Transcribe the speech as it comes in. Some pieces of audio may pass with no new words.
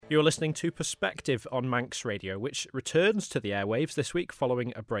You're listening to Perspective on Manx Radio, which returns to the airwaves this week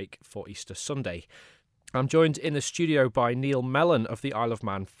following a break for Easter Sunday. I'm joined in the studio by Neal Mellon of the Isle of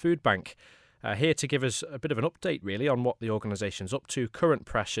Man Foodbank, here to give us a bit of an update, really, on what the organisation's up to, current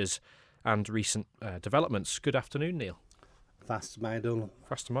pressures and recent developments. Good afternoon, Neal. Fast am I, Donal.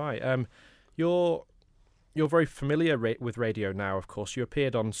 Fast am I. You're very familiar with radio now, of course. You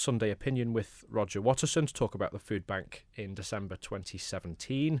appeared on Sunday Opinion with Roger Watterson to talk about the Foodbank in December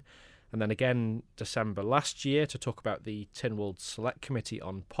 2017, and then again December last year to talk about the Tynwald Select Committee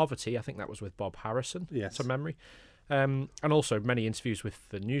on Poverty. I think that was with Bob Harrison, yes, to memory. And also many interviews with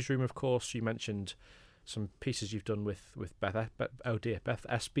the newsroom, of course. You mentioned some pieces you've done with Beth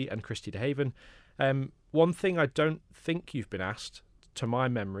Espy and Christy DeHaven. One thing I don't think you've been asked, to my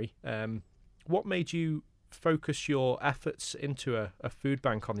memory, what made you focus your efforts into a food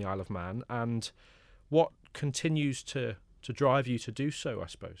bank on the Isle of Man, and what continues to drive you to do so, I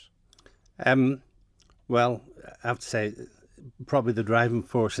suppose? Well, I have to say, probably the driving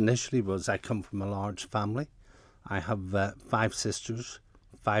force initially was I come from a large family. I have 5 sisters,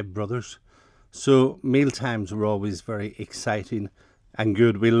 5 brothers. So meal times were always very exciting and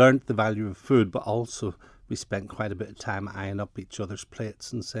good. We learnt the value of food, but also we spent quite a bit of time eyeing up each other's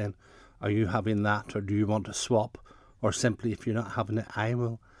plates and saying, are you having that, or do you want to swap? Or simply, if you're not having it, I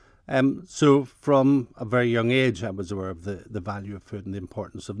will. So from a very young age, I was aware of the value of food and the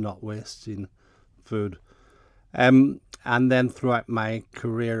importance of not wasting food. And then throughout my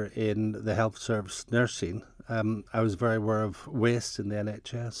career in the health service nursing, I was very aware of waste in the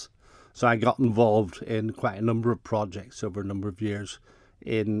NHS. So I got involved in quite a number of projects over a number of years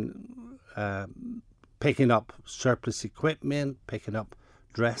in picking up surplus equipment, picking up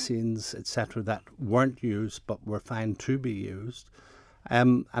dressings, etc., that weren't used but were found to be used.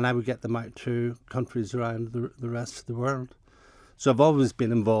 And I would get them out to countries around the rest of the world. So I've always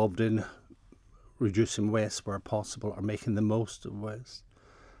been involved in reducing waste where possible, or making the most of waste.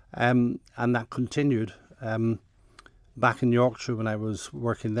 And that continued. Back in Yorkshire, when I was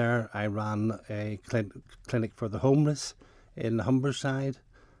working there, I ran a clinic for the homeless in Humberside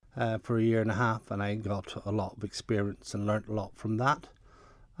for a year and a half, and I got a lot of experience and learnt a lot from that.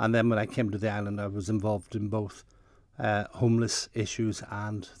 And then when I came to the island, I was involved in both homeless issues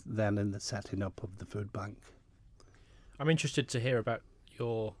and then in the setting up of the food bank. I'm interested to hear about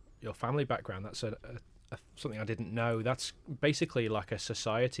your family background. That's something I didn't know. That's basically like a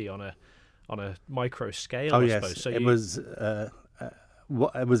society on a micro scale, I suppose. So it was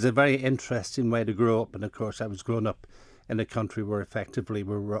a very interesting way to grow up. And of course, I was growing up in a country where effectively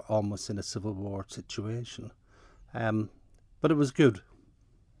we were almost in a civil war situation. But it was good.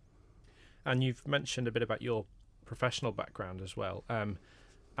 And you've mentioned a bit about your professional background as well.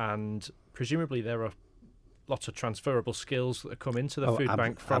 And presumably there are lots of transferable skills that come into the food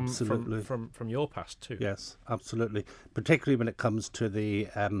bank from your past too. Yes, absolutely. Particularly when it comes to the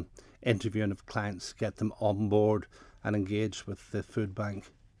interviewing of clients, get them on board and engaged with the food bank.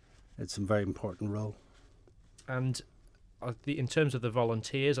 It's a very important role. And in terms of the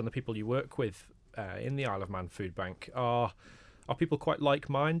volunteers and the people you work with in the Isle of Man Food Bank, are people quite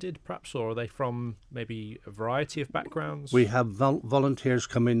like-minded, perhaps, or are they from maybe a variety of backgrounds? We have volunteers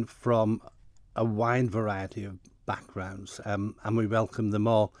coming from a wide variety of backgrounds, and we welcome them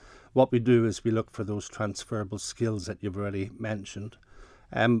all. What we do is we look for those transferable skills that you've already mentioned,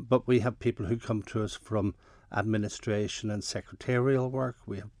 but we have people who come to us from administration and secretarial work.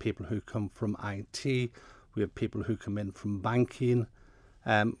 We have people who come from IT. We have people who come in from banking.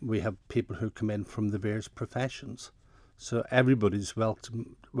 We have people who come in from the various professions. So everybody's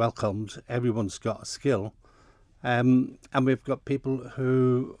welcomed. Everyone's got a skill. And we've got people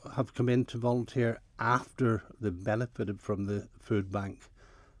who have come in to volunteer after they've benefited from the food bank.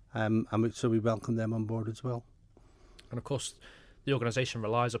 So we welcome them on board as well. And of course, the organisation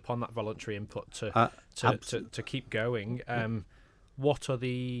relies upon that voluntary input to keep going. What are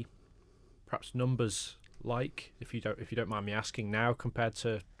the perhaps numbers like, if you don't mind me asking now, compared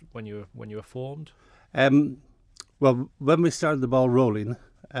to when you were formed? Well, when we started the ball rolling,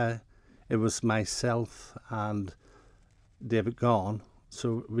 it was myself and David Gaughan.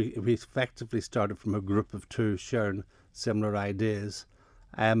 So we effectively started from a group of 2 sharing similar ideas,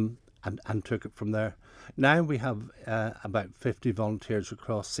 and took it from there. Now we have about 50 volunteers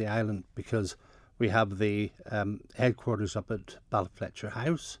across the island, because we have the headquarters up at Ballyfletcher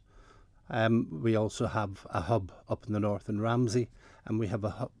House. We also have a hub up in the north in Ramsey, and we have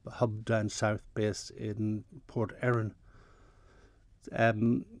a hub down south based in Port Erin.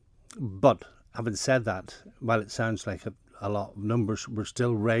 But having said that, while it sounds like a lot of numbers, we're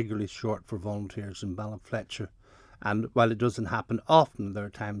still regularly short for volunteers in Ballyfletcher. And while it doesn't happen often, there are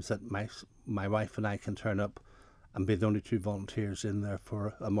times that my wife and I can turn up and be the only two volunteers in there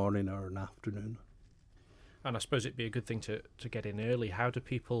for a morning or an afternoon. And I suppose it'd be a good thing to get in early. How do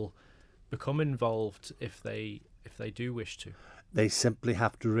people become involved if they do wish to? They simply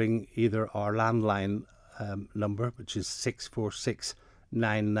have to ring either our landline number, which is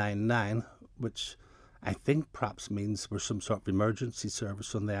 646-999, which I think perhaps means we're some sort of emergency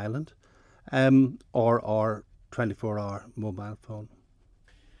service on the island, or our 24-hour mobile phone.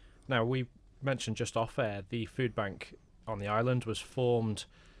 Now, we mentioned just off air, the food bank on the island was formed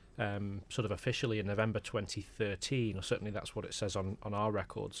sort of officially in November 2013, or certainly that's what it says on our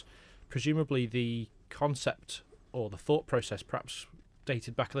records. Presumably the concept or the thought process perhaps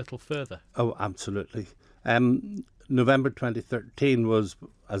dated back a little further. Oh, absolutely. November 2013 was,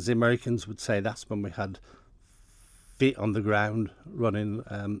 as the Americans would say, that's when we had feet on the ground running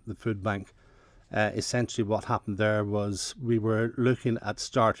the food bank. Essentially what happened there was we were looking at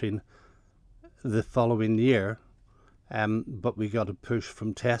starting the following year, but we got a push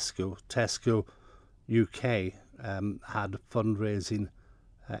from Tesco. Tesco UK had fundraising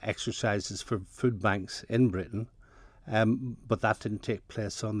exercises for food banks in Britain, but that didn't take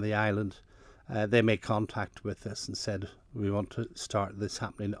place on the island. They made contact with us and said, we want to start this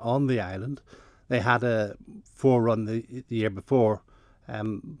happening on the island. They had a forerun the year before,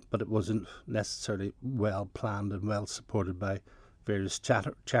 but it wasn't necessarily well planned and well supported by various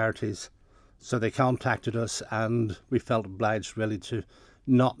charities. So they contacted us and we felt obliged really to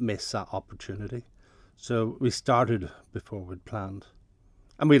not miss that opportunity. So we started before we'd planned,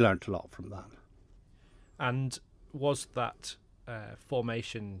 and we learnt a lot from that. And was that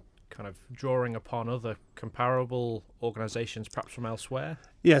formation kind of drawing upon other comparable organisations, perhaps from elsewhere?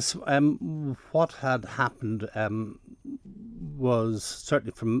 Yes. What had happened was,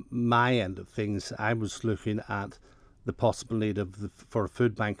 certainly from my end of things, I was looking at the possible need for a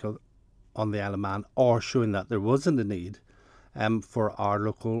food bank on the Isle of Man, or showing that there wasn't a need for our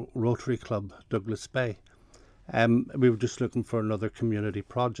local Rotary Club, Douglas Bay. We were just looking for another community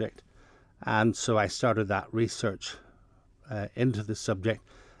project. And so I started that research into the subject.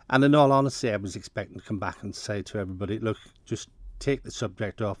 And in all honesty, I was expecting to come back and say to everybody, look, just take the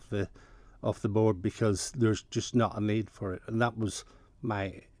subject off the board because there's just not a need for it. And that was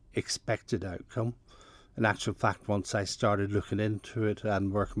my expected outcome. In actual fact, once I started looking into it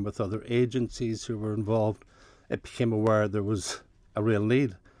and working with other agencies who were involved, it became aware there was a real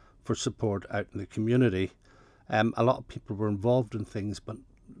need for support out in the community. A lot of people were involved in things, but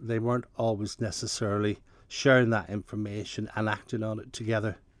they weren't always necessarily sharing that information and acting on it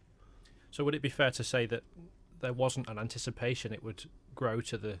together. So would it be fair to say that there wasn't an anticipation it would grow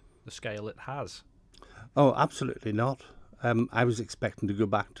to the scale it has? Oh, absolutely not. I was expecting to go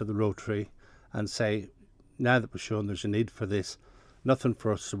back to the Rotary and say, now that we're shown there's a need for this, nothing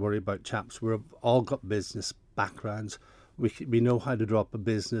for us to worry about, chaps. We've all got business backgrounds. We know how to draw up a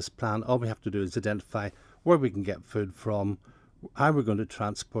business plan. All we have to do is identify where we can get food from, how we're going to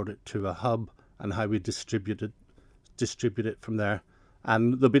transport it to a hub, and how we distribute it from there.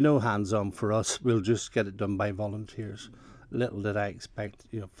 And there'll be no hands-on for us. We'll just get it done by volunteers. Little did I expect,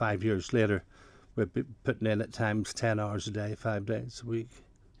 5 years later, we'd be putting in at times 10 hours a day, 5 days a week.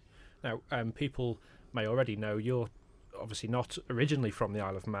 Now, people may already know you're obviously not originally from the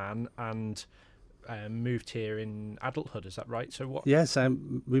Isle of Man and moved here in adulthood, is that right? So what? Yes,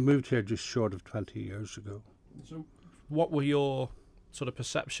 we moved here just short of 20 years ago. So what were your sort of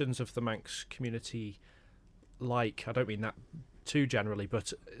perceptions of the Manx community like? I don't mean that too generally,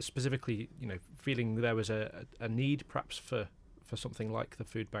 but specifically, feeling there was a need perhaps for something like the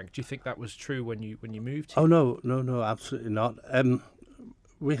food bank. Do you think that was true when you moved here? Oh, no, absolutely not.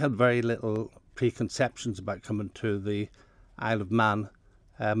 We had very little preconceptions about coming to the Isle of Man.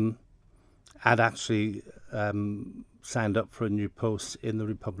 I'd actually signed up for a new post in the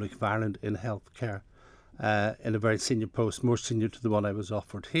Republic of Ireland in healthcare, in a very senior post, more senior to the one I was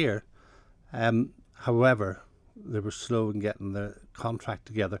offered here. However, they were slow in getting the contract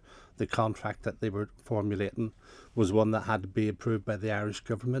together. The contract that they were formulating was one that had to be approved by the Irish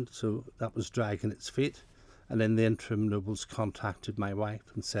government, so that was dragging its feet. And in the interim, Nobles contacted my wife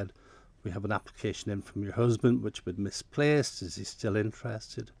and said, we have an application in from your husband, which we'd misplaced. Is he still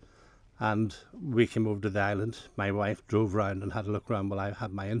interested? And we came over to the island. My wife drove round and had a look around while I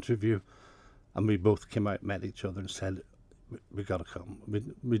had my interview. And we both came out, met each other and said, we got to come.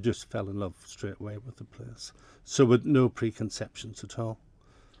 We just fell in love straight away with the place. So with no preconceptions at all.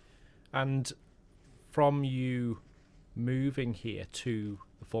 And from you moving here to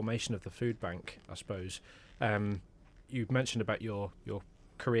the formation of the food bank, I suppose, you've mentioned about your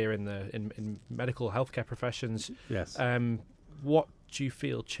career in medical healthcare professions. Yes. What do you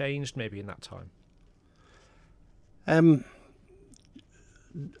feel changed maybe in that time?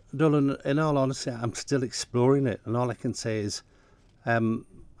 Dolan, in all honesty, I'm still exploring it, and all I can say is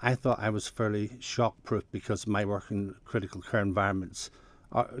I thought I was fairly shock-proof because of my work in critical care environments.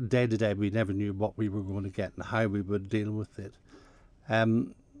 Day to day, we never knew what we were going to get and how we would deal with it.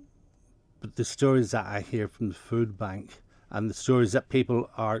 But the stories that I hear from the food bank and the stories that people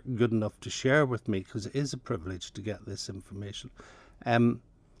are good enough to share with me, because it is a privilege to get this information,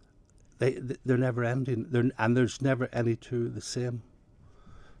 they're never ending, and there's never any two the same.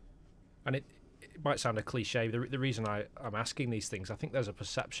 And it might sound a cliche. The reason I'm asking these things, I think there's a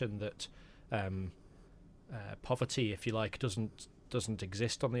perception that poverty, if you like, doesn't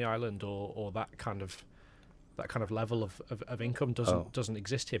exist on the island, or that kind of level of income doesn't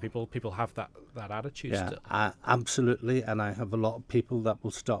exist here. People have that attitude. Yeah, still. Absolutely. And I have a lot of people that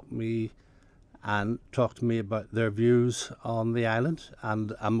will stop me and talk to me about their views on the island,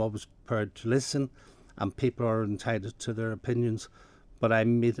 and I'm always prepared to listen, and people are entitled to their opinions. But I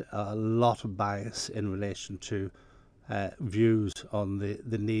meet a lot of bias in relation to views on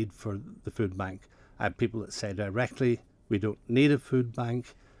the need for the food bank. I have people that say directly, we don't need a food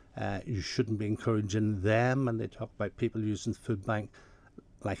bank, you shouldn't be encouraging them, and they talk about people using the food bank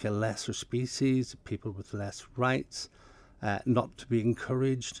like a lesser species, people with less rights, not to be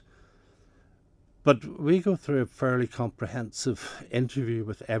encouraged. But we go through a fairly comprehensive interview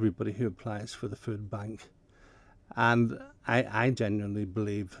with everybody who applies for the food bank. And I genuinely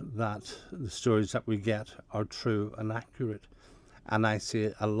believe that the stories that we get are true and accurate. And I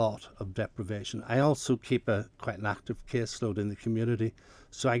see a lot of deprivation. I also keep quite an active caseload in the community.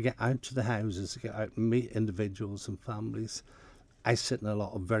 So I get out to the houses, get out and meet individuals and families. I sit in a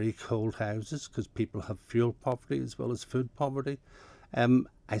lot of very cold houses because people have fuel poverty as well as food poverty.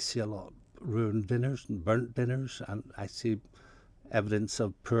 I see a lot of ruined dinners and burnt dinners, and I see evidence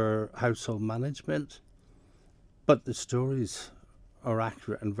of poor household management. But the stories are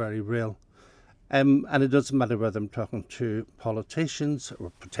accurate and very real. And it doesn't matter whether I'm talking to politicians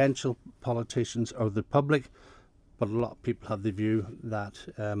or potential politicians or the public, but a lot of people have the view that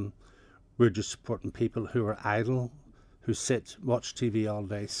we're just supporting people who are idle, who sit, watch TV all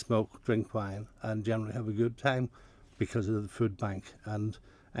day, smoke, drink wine, and generally have a good time because of the food bank. And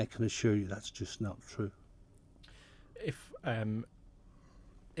I can assure you that's just not true. If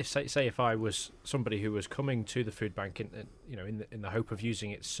say if I was somebody who was coming to the food bank in the hope of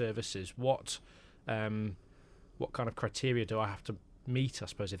using its services, what kind of criteria do I have to meet, I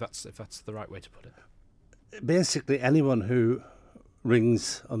suppose, if that's the right way to put it? Basically, anyone who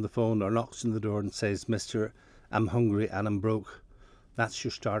rings on the phone or knocks on the door and says, "Mister, I'm hungry and I'm broke," that's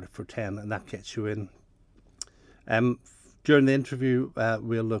your starter for 10, and that gets you in. During the interview,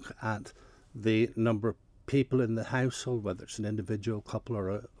 we'll look at the number of people in the household, whether it's an individual, couple or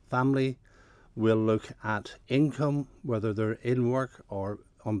a family. We'll look at income, whether they're in work or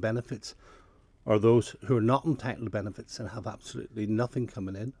on benefits, or those who are not entitled to benefits and have absolutely nothing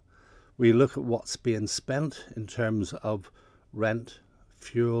coming in. We look at what's being spent in terms of rent,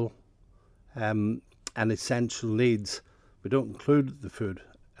 fuel, and essential needs. We don't include the food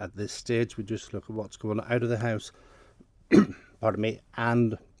at this stage. We just look at what's going out of the house, pardon me,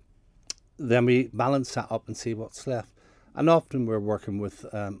 and then we balance that up and see what's left. And often we're working with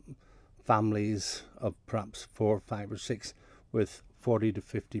families of perhaps 4, 5 or 6 with £40 to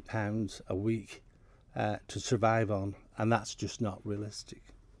 £50 a week to survive on, and that's just not realistic.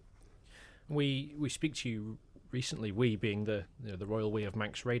 We speak to you recently, we being the Royal We of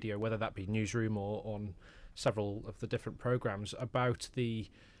Manx Radio, whether that be Newsroom or on several of the different programmes, about the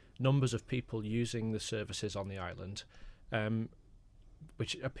numbers of people using the services on the island,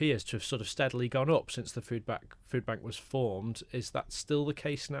 which appears to have sort of steadily gone up since the food bank was formed. Is that still the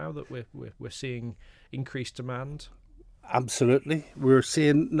case now, that we're seeing increased demand? Absolutely. We're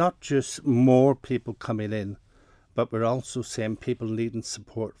seeing not just more people coming in, but we're also seeing people needing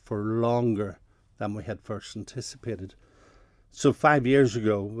support for longer than we had first anticipated. So 5 years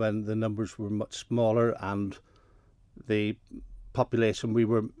ago, when the numbers were much smaller and the population we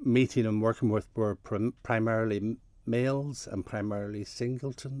were meeting and working with were primarily males and primarily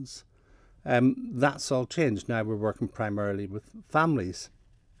singletons, that's all changed. Now we're working primarily with families,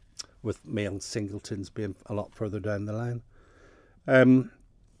 with male singletons being a lot further down the line.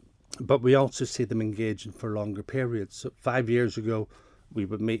 But we also see them engaging for longer periods. So 5 years ago, we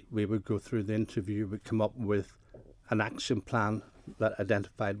would meet, we would go through the interview, we'd come up with an action plan that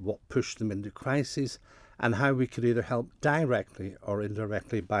identified what pushed them into crises and how we could either help directly or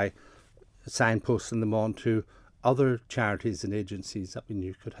indirectly by signposting them on to other charities and agencies that we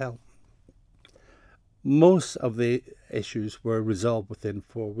knew could help. Most of the issues were resolved within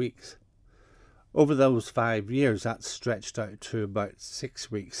 4 weeks. Over those 5 years, that stretched out to about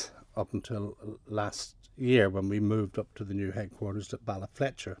 6 weeks up until last year when we moved up to the new headquarters at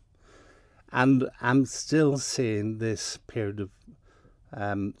Ballafletcher. And I'm still seeing this period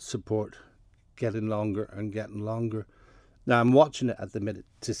of support getting longer and getting longer. Now, I'm watching it at the minute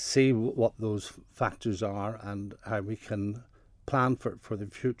to see what those factors are and how we can plan for it for the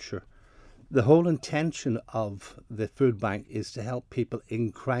future. The whole intention of the food bank is to help people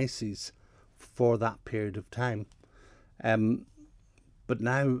in crises for that period of time. But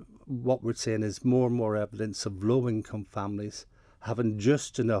now what we're seeing is more and more evidence of low-income families having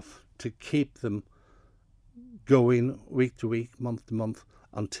just enough to keep them going week to week, month to month,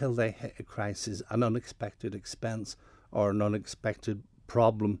 until they hit a crisis, an unexpected expense or an unexpected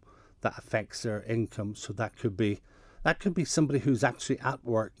problem that affects their income. So that could be somebody who's actually at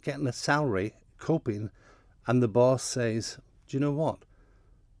work, getting a salary, coping, and the boss says, do you know what?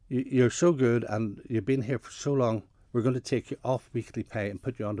 You're so good and you've been here for so long, we're going to take you off weekly pay and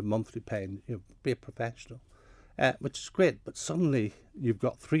put you on to monthly pay and be a professional. Which is great, but suddenly you've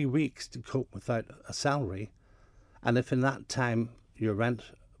got 3 weeks to cope without a salary. And if in that time your rent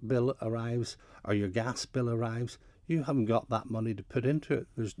bill arrives or your gas bill arrives, you haven't got that money to put into it.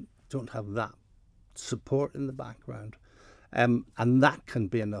 Don't have that support in the background. And that can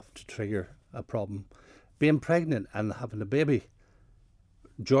be enough to trigger a problem. Being pregnant and having a baby,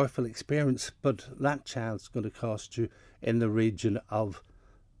 joyful experience, but that child's going to cost you in the region of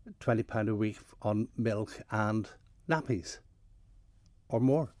 £20 a week on milk and nappies or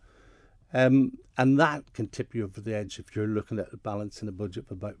more. And that can tip you over the edge if you're looking at a balance in a budget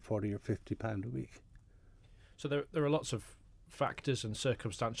of about £40 or £50 a week. So there are lots of factors and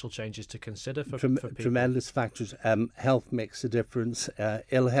circumstantial changes to consider for people. Tremendous factors. Health makes a difference.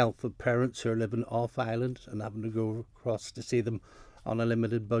 Ill health of parents who are living off island and having to go across to see them on a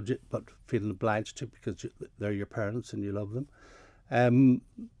limited budget, but feeling obliged to because they're your parents and you love them.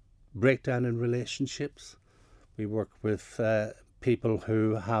 Breakdown in relationships. We work with people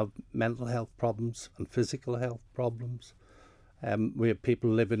who have mental health problems and physical health problems. We have people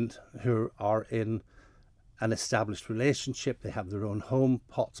living who are in an established relationship. They have their own home,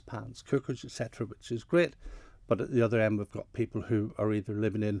 pots, pans, cookers, etc., which is great. But at the other end, we've got people who are either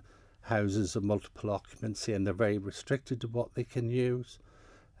living in houses of multiple occupancy and they're very restricted to what they can use.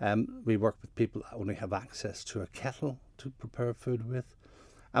 We work with people that only have access to a kettle to prepare food with.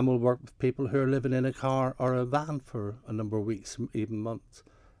 And we'll work with people who are living in a car or a van for a number of weeks, even months.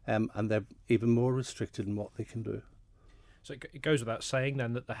 And they're even more restricted in what they can do. So it goes without saying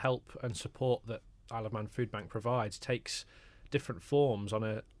then that the help and support that Isle of Man Food Bank provides takes different forms on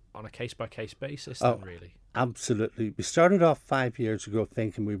a case-by-case basis then, really. Absolutely. We started off 5 years ago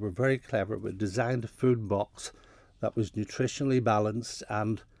thinking we were very clever. We designed a food box that was nutritionally balanced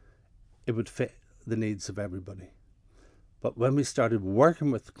and it would fit the needs of everybody. But when we started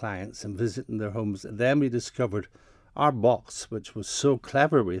working with clients and visiting their homes, then we discovered our box, which was so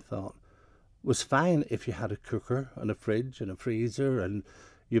clever, we thought, was fine if you had a cooker and a fridge and a freezer and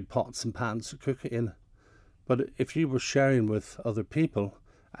you had pots and pans to cook it in. But if you were sharing with other people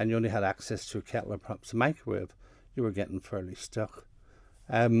and you only had access to a kettle or perhaps a microwave, you were getting fairly stuck.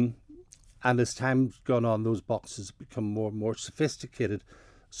 And as time's gone on, those boxes have become more and more sophisticated.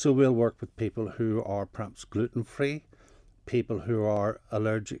 So we'll work with people who are perhaps gluten-free, people who are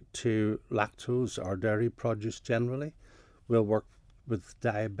allergic to lactose or dairy produce generally. We'll work with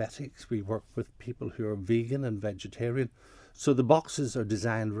diabetics. We work with people who are vegan and vegetarian. So the boxes are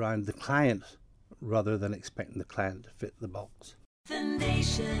designed around the client rather than expecting the client to fit the box. The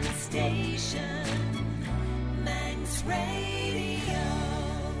Nation Station, Manx Radio.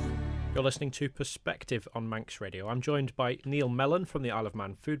 You're listening to Perspective on Manx Radio. I'm joined by Neal Mellon from the Isle of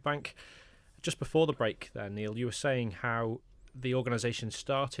Man Food Bank. Just before the break there, Neal, you were saying how the organisation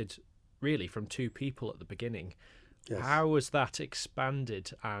started really from 2 people at the beginning. Yes. How has that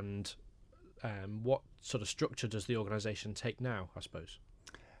expanded and what sort of structure does the organisation take now, I suppose?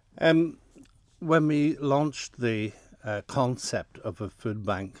 When we launched the concept of a food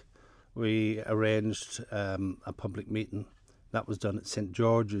bank, we arranged a public meeting that was done at St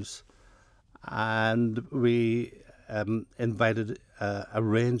George's, and we invited a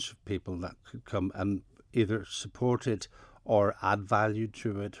range of people that could come and either support it or add value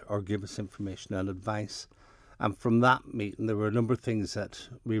to it or give us information and advice. And from that meeting, there were a number of things that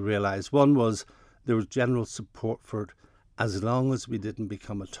we realised. One was there was general support for it as long as we didn't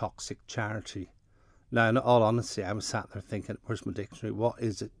become a toxic charity. Now, in all honesty, I was sat there thinking, where's my dictionary? What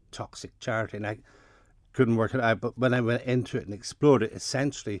is a toxic charity? And couldn't work it out. But when I went into it and explored it,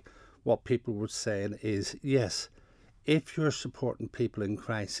 essentially what people were saying is, yes, if you're supporting people in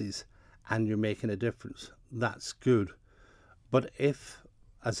crises and you're making a difference, that's good. But if,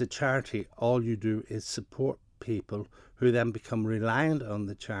 as a charity, all you do is support people who then become reliant on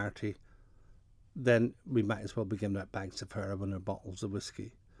the charity, then we might as well be giving out bags of heroin or bottles of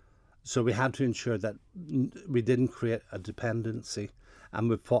whiskey. So we had to ensure that we didn't create a dependency, and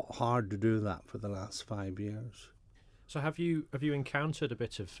we've fought hard to do that for the last 5 years. So have you encountered a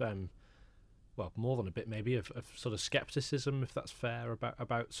bit of well, more than a bit maybe of sort of skepticism, if that's fair,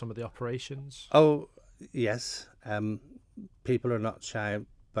 about some of the operations? Oh yes, people are not shy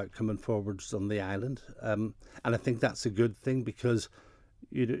about coming forwards on the island, and I think that's a good thing, because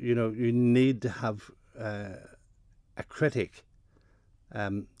you need to have a critic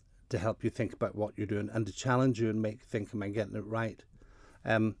to help you think about what you're doing and to challenge you and think, am I getting it right?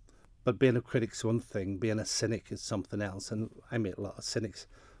 But being a critic's one thing, being a cynic is something else, and I meet a lot of cynics,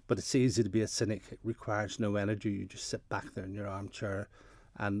 but it's easy to be a cynic. It requires no energy. You just sit back there in your armchair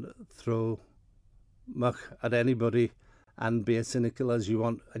and throw muck at anybody and be as cynical as you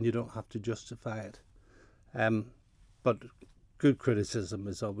want, and you don't have to justify it. But good criticism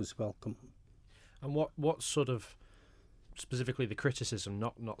is always welcome. And what sort of, specifically the criticism,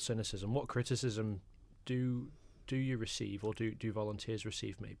 not cynicism, what criticism do you receive, or do volunteers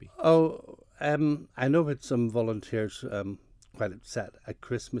receive maybe? I know that some volunteers quite upset at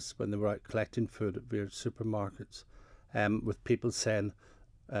Christmas when they were out collecting food at various supermarkets, with people saying,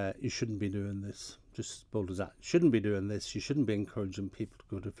 you shouldn't be doing this. Just as bold as that. You shouldn't be doing this. You shouldn't be encouraging people to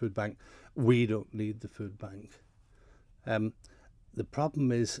go to the food bank. We don't need the food bank. The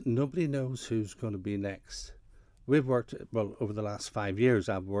problem is nobody knows who's going to be next. We've worked, well, over the last 5 years,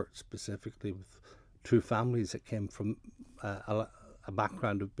 I've worked specifically with 2 families that came from a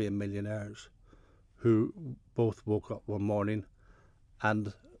background of being millionaires, who both woke up one morning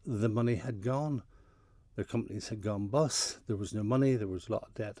and the money had gone. Their companies had gone bust. There was no money. There was a lot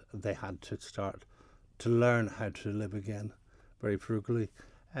of debt. They had to start to learn how to live again, very frugally.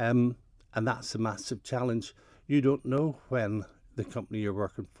 And that's a massive challenge. You don't know when the company you're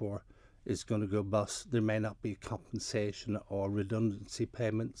working for is going to go bust. There may not be compensation or redundancy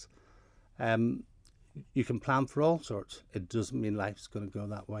payments. You can plan for all sorts. It doesn't mean life's going to go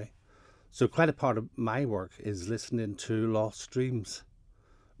that way. So quite a part of my work is listening to lost dreams.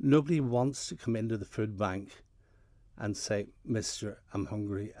 Nobody wants to come into the food bank and say, Mister, I'm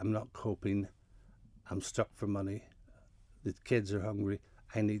hungry, I'm not coping, I'm stuck for money, the kids are hungry,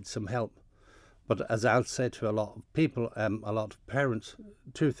 I need some help. But as I'll say to a lot of people, a lot of parents,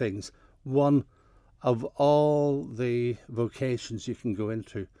 2 things. One, of all the vocations you can go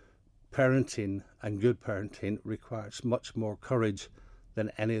into, parenting and good parenting requires much more courage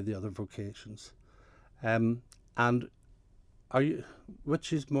than any of the other vocations. And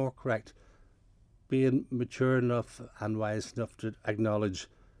which is more correct? Being mature enough and wise enough to acknowledge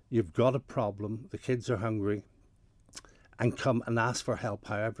you've got a problem, the kids are hungry, and come and ask for help,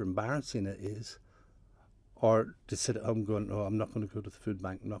 however embarrassing it is, or to sit at home going, no, I'm not going to go to the food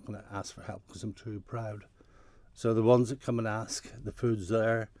bank, I'm not going to ask for help because I'm too proud. So the ones that come and ask, the food's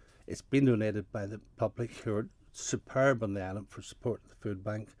there, it's been donated by the public, who are superb on the island for supporting the food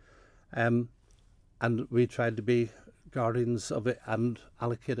bank, and we tried to be guardians of it and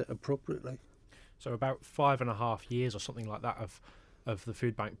allocate it appropriately. So about 5.5 years or something like that of the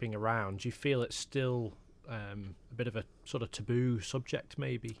food bank being around, do you feel it's still a bit of a sort of taboo subject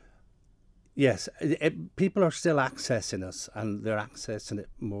maybe? Yes, people are still accessing us, and they're accessing it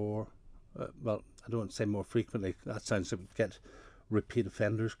more, well, I don't want to say more frequently, that sounds like we get repeat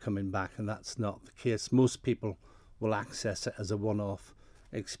offenders coming back, and that's not the case. Most people will access it as a one-off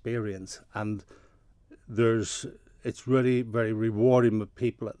experience, and it's really very rewarding with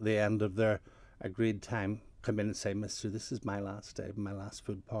people at the end of their agreed time come in and say, Mister, this is my last day, my last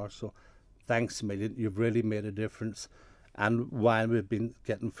food parcel. Thanks a million, you've really made a difference. And while we've been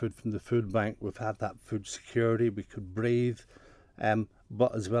getting food from the food bank, we've had that food security, we could breathe.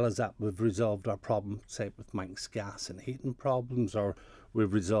 But as well as that, we've resolved our problem, say, with Manx gas and heating problems, or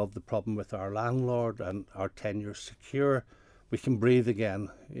we've resolved the problem with our landlord and our tenure secure. We can breathe again,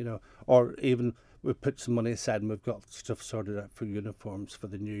 or even we've put some money aside and we've got stuff sorted out for uniforms for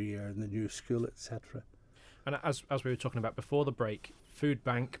the new year and the new school, etc. And as we were talking about before the break, food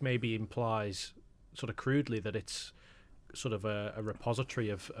bank maybe implies sort of crudely that it's sort of a repository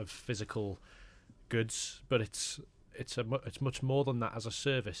of physical goods, but it's much more than that as a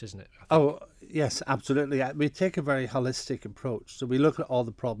service, isn't it? Oh, yes, absolutely. We take a very holistic approach. So we look at all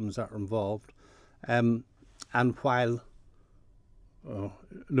the problems that are involved. And while oh,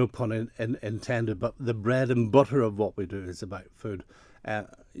 no pun intended, but the bread and butter of what we do is about food.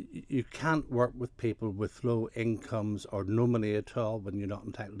 You can't work with people with low incomes or no money at all when you're not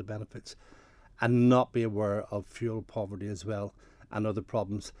entitled to benefits, and not be aware of fuel poverty as well and other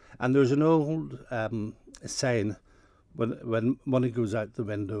problems. And there's an old saying, when money goes out the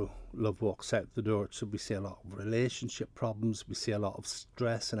window, love walks out the door. So we see a lot of relationship problems, we see a lot of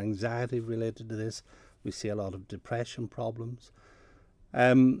stress and anxiety related to this, we see a lot of depression problems,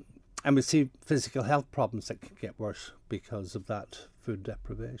 and we see physical health problems that can get worse because of that food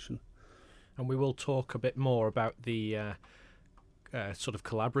deprivation. And we will talk a bit more about the sort of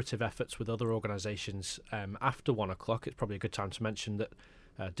collaborative efforts with other organisations after 1 o'clock. It's probably a good time to mention that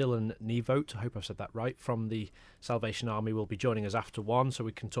Dylan Nieuwoudt, I hope I've said that right, from the Salvation Army will be joining us after 1, so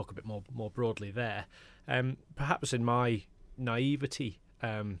we can talk a bit more broadly there. Perhaps in my naivety,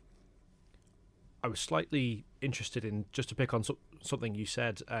 I was slightly interested in, just to pick on something you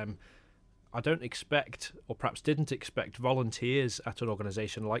said, I don't expect, or perhaps didn't expect, volunteers at an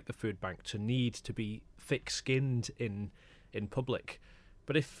organisation like the Foodbank to need to be thick-skinned in public.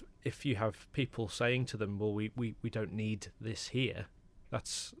 But if you have people saying to them, well, we don't need this here,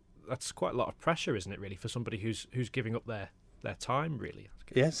 that's quite a lot of pressure, isn't it, really, for somebody who's giving up their time, really?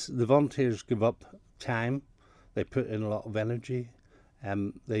 Yes, the volunteers give up time, they put in a lot of energy,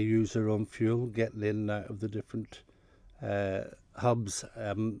 they use their own fuel, getting in and out of the different hubs.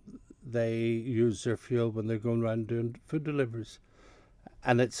 They use their fuel when they're going around doing food deliveries,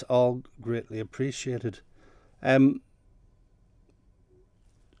 and it's all greatly appreciated. I'm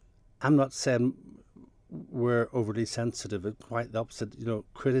not saying we're overly sensitive, it's quite the opposite.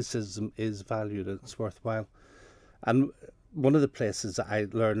 Criticism is valued and it's worthwhile. And one of the places that I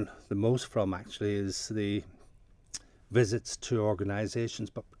learn the most from actually is the visits to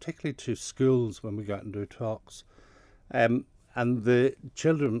organisations, but particularly to schools when we go out and do talks. And the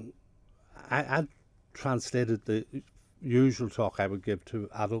children, I translated the usual talk I would give to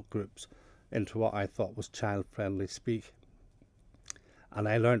adult groups into what I thought was child-friendly speak. And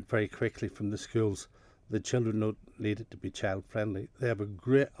I learned very quickly from the schools, the children don't need it to be child-friendly. They have a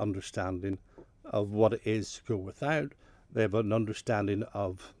great understanding of what it is to go without. They have an understanding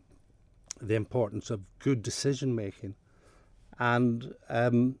of the importance of good decision-making. And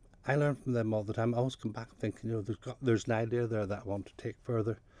I learn from them all the time. I always come back thinking, there's an idea there that I want to take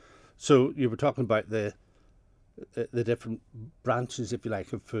further. So you were talking about the different branches, if you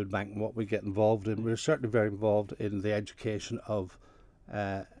like, of Foodbank and what we get involved in. We're certainly very involved in the education of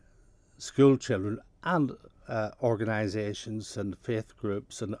school children and organisations and faith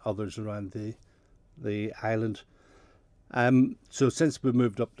groups and others around the island. So since we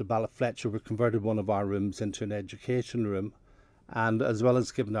moved up to Ballafletcher, we've converted one of our rooms into an education room. And as well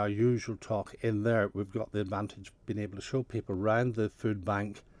as giving our usual talk in there, we've got the advantage of being able to show people around the food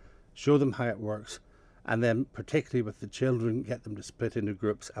bank, show them how it works, and then particularly with the children, get them to split into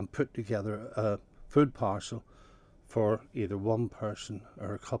groups and put together a food parcel for either one person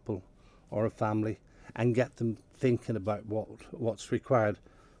or a couple or a family, and get them thinking about what's required.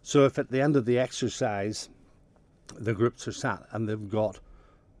 So if at the end of the exercise the groups are sat and they've got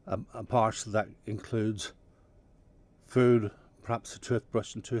a parcel that includes food, perhaps a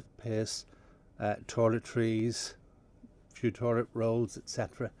toothbrush and toothpaste, toiletries, a few toilet rolls,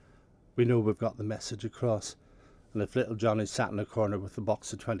 etc., we know we've got the message across. And if little Johnny sat in a corner with a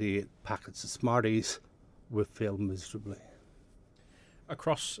box of 28 packets of Smarties, we've failed miserably.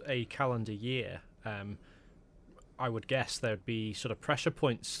 Across a calendar year, I would guess there'd be sort of pressure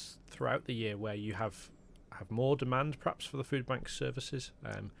points throughout the year where you have more demand perhaps for the food bank services.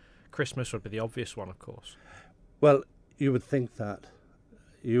 Christmas would be the obvious one, of course. Well, you would think that,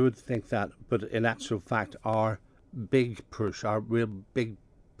 but in actual fact, our big push, our real big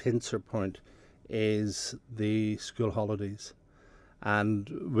pincer point is the school holidays. And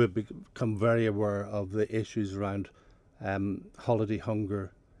we've become very aware of the issues around holiday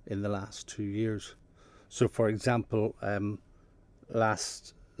hunger in the last 2 years. So, for example,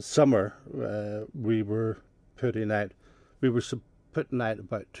 last summer we were putting out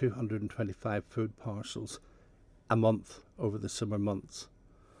about 225 food parcels a month over the summer months,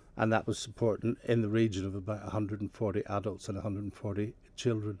 and that was supporting in the region of about 140 adults and 140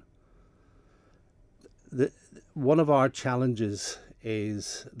 children. One of our challenges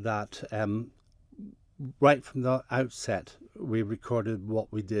is that right from the outset we recorded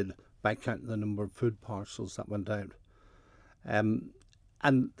what we did by counting the number of food parcels that went out, and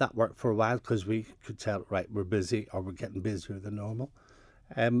that worked for a while because we could tell, right, we're busy or we're getting busier than normal,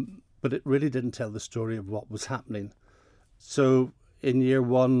 but it really didn't tell the story of what was happening. So in year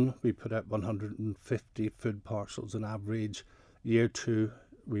one we put out 150 food parcels on average. Year 2,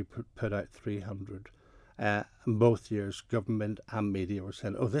 we put out 300. In both years, government and media were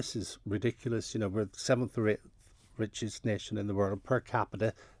saying, oh, this is ridiculous. You know, we're the 7th or 8th richest nation in the world per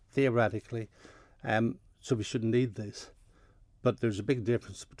capita, theoretically. So we shouldn't need this. But there's a big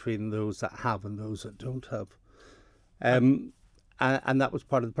difference between those that have and those that don't have. And that was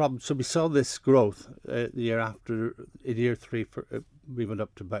part of the problem. So we saw this growth the year after. In year 3, we went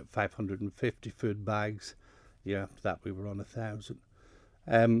up to about 550 food bags. The year after that, we were on 1,000.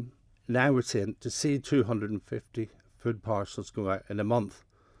 Now we're saying to see 250 food parcels go out in a month,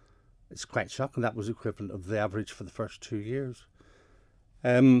 it's quite shocking. That was equivalent of the average for the first 2 years.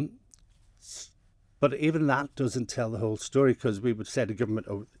 But even that doesn't tell the whole story, because we would say to government,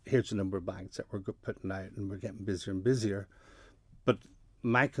 oh, here's the number of bags that we're putting out, and we're getting busier and busier. But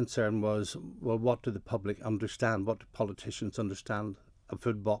my concern was, well, what do the public understand? What do politicians understand a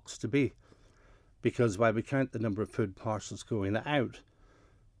food box to be? Because while we count the number of food parcels going out,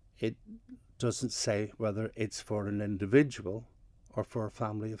 it doesn't say whether it's for an individual or for a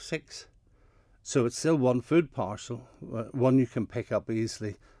family of 6. So it's still one food parcel, one you can pick up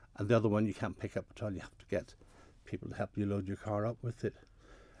easily, and the other one you can't pick up at all. You have to get people to help you load your car up with it.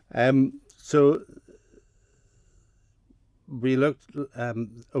 So we looked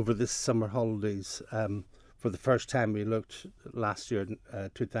over this summer holidays. For the first time, we looked last year,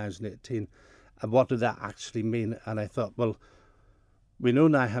 2018, and what did that actually mean? And I thought, well, we know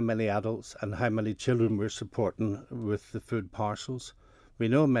now how many adults and how many children we're supporting with the food parcels. We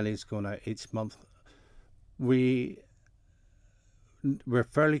know many's going out each month. We're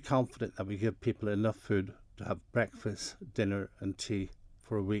fairly confident that we give people enough food to have breakfast, dinner and tea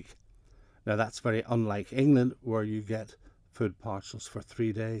for a week. Now that's very unlike England, where you get food parcels for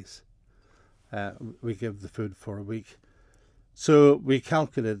 3 days. We give the food for a week. So we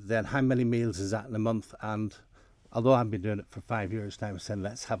calculated then how many meals is that in a month, and although I've been doing it for 5 years now, I was saying,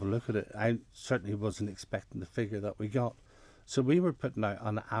 let's have a look at it. I certainly wasn't expecting the figure that we got. So we were putting out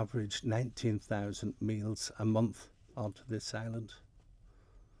on average 19,000 meals a month onto this island,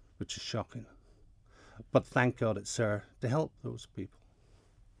 which is shocking. But thank God it's there to help those people.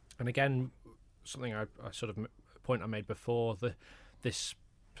 And again, something I sort of point I made before, this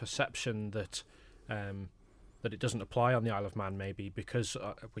perception that that it doesn't apply on the Isle of Man, maybe because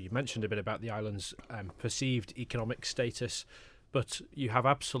well, you mentioned a bit about the island's perceived economic status, but you have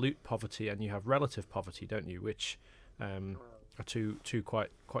absolute poverty and you have relative poverty, don't you? Which are two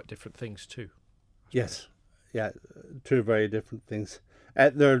quite different things too. Yes, yeah, two very different things.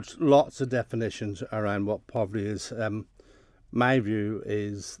 There's lots of definitions around what poverty is. My view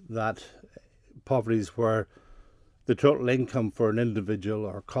is that poverty is where the total income for an individual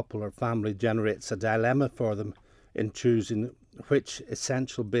or couple or family generates a dilemma for them in choosing which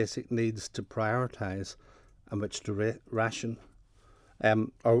essential basic needs to prioritise and which to ration,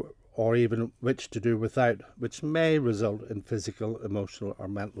 or even which to do without, which may result in physical, emotional or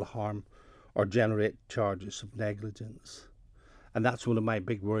mental harm or generate charges of negligence. And that's one of my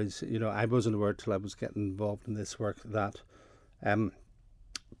big worries. You know, I wasn't aware till I was getting involved in this work that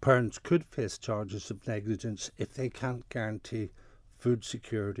parents could face charges of negligence if they can't guarantee food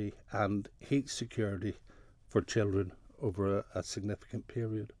security and heat security for children over a significant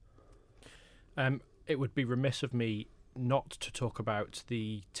period. It would be remiss of me not to talk about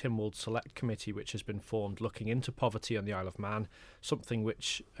the Tynwald Select Committee, which has been formed looking into poverty on the Isle of Man, something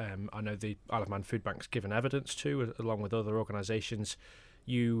which I know the Isle of Man Foodbank's given evidence to, along with other organisations.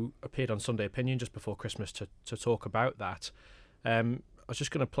 You appeared on Sunday Opinion just before Christmas to talk about that. I was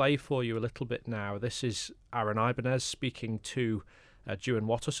just going to play for you a little bit now. This is Aaron Ibanez speaking to Dewan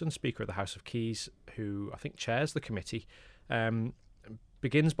Watterson, Speaker of the House of Keys, who I think chairs the committee,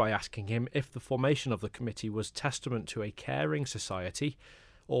 begins by asking him if the formation of the committee was testament to a caring society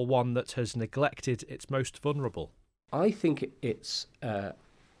or one that has neglected its most vulnerable. I think it's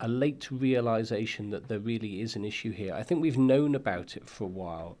a late realisation that there really is an issue here. I think we've known about it for a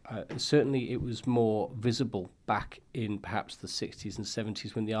while. Certainly it was more visible back in perhaps the 60s and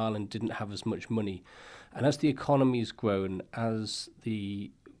 70s when the island didn't have as much money. And as the economy has grown, as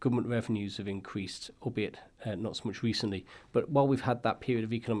the government revenues have increased, albeit not so much recently, but while we've had that period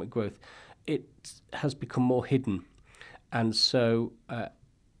of economic growth, it has become more hidden. And so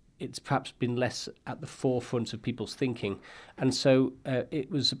it's perhaps been less at the forefront of people's thinking. And so it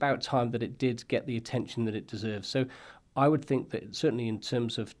was about time that it did get the attention that it deserves. So I would think that certainly in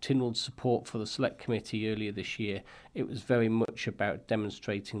terms of Tynwald's support for the Select Committee earlier this year, it was very much about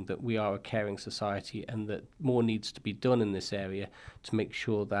demonstrating that we are a caring society and that more needs to be done in this area to make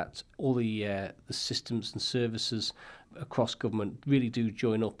sure that all the systems and services across government really do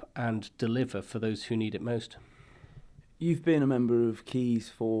join up and deliver for those who need it most. You've been a member of Keys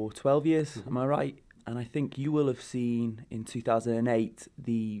for 12 years, am I right? And I think you will have seen in 2008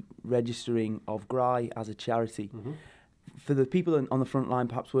 the registering of GRI as a charity. For the people on the front line,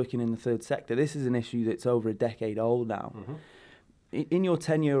 perhaps working in the third sector, this is an issue that's over a decade old now. In your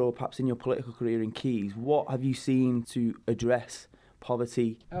tenure, or perhaps in your political career in Keys, what have you seen to address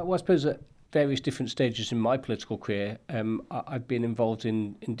poverty? Well, I suppose at various different stages in my political career, I've been involved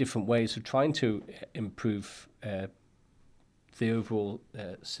in different ways of trying to improve the overall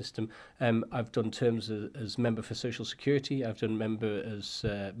system. I've done terms as member for social security. I've done member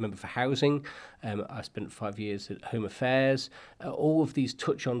for housing. I spent 5 years at Home Affairs. All of these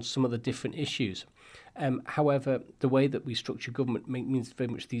touch on some of the different issues. However, the way that we structure government means very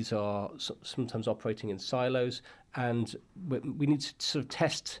much these are sometimes operating in silos, and we need to sort of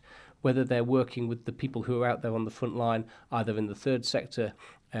test whether they're working with the people who are out there on the front line, either in the third sector,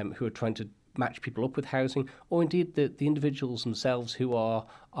 who are trying to match people up with housing, or indeed the individuals themselves who are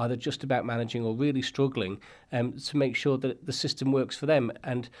either just about managing or really struggling, to make sure that the system works for them.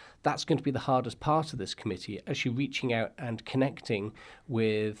 And that's going to be the hardest part of this committee, actually reaching out and connecting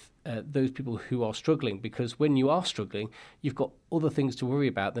with those people who are struggling, because when you are struggling, you've got other things to worry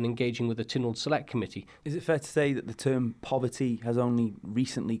about than engaging with the Tynwald Select Committee. Is it fair to say that the term poverty has only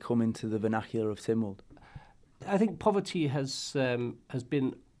recently come into the vernacular of Tynwald? I think poverty has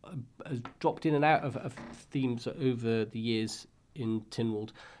dropped in and out of themes over the years in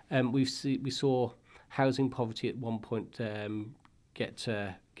Tynwald. We saw housing poverty at one point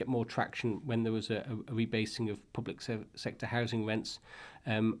get more traction when there was a rebasing of public sector housing rents.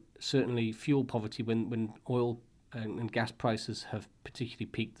 Certainly fuel poverty, when oil and gas prices have particularly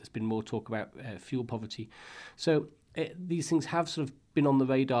peaked, there's been more talk about fuel poverty. So these things have sort of been on the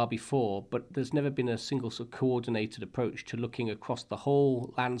radar before, but there's never been a single sort of coordinated approach to looking across the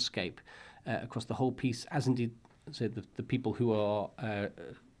whole landscape, across the whole piece, as indeed say the people who are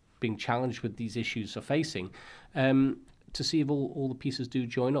being challenged with these issues are facing, to see if all the pieces do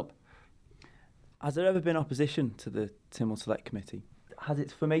join up. Has there ever been opposition to the Tynwald Select Committee? Has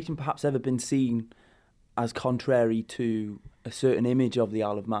its formation perhaps ever been seen as contrary to a certain image of the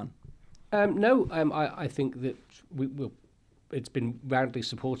Isle of Man? No, I think that it's been roundly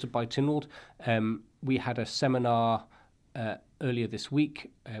supported by Tynwald. We had a seminar earlier this week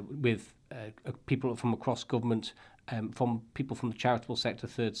with people from across government, from people from the charitable sector,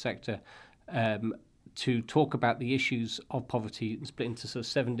 third sector, to talk about the issues of poverty, split into sort of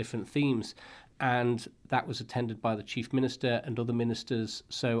 7 different themes. And that was attended by the Chief Minister and other ministers.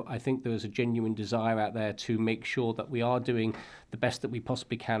 So I think there is a genuine desire out there to make sure that we are doing the best that we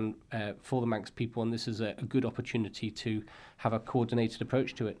possibly can for the Manx people. And this is a good opportunity to have a coordinated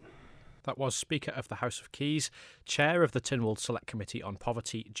approach to it. That was Speaker of the House of Keys, Chair of the Tynwald Select Committee on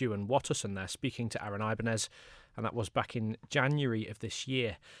Poverty, Dewan Watterson there, speaking to Aaron Ibanez. And that was back in January of this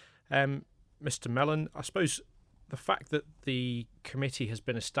year. Mr. Mellon, I suppose the fact that the committee has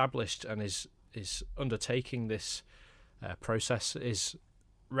been established and is undertaking this process is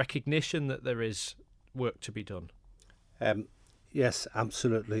recognition that there is work to be done. Yes,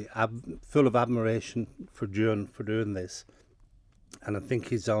 absolutely. I'm full of admiration for Dewan for doing this, and I think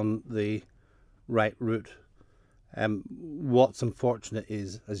he's on the right route. What's unfortunate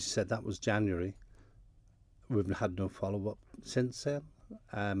is, as you said, that was January. We've had no follow-up since then.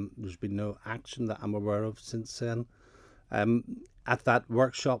 There's been no action that I'm aware of since then. At that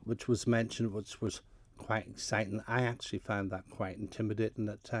workshop which was mentioned, which was quite exciting, I actually found that quite intimidating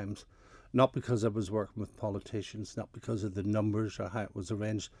at times. Not because I was working with politicians, not because of the numbers or how it was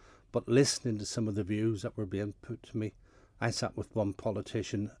arranged, but listening to some of the views that were being put to me. I sat with one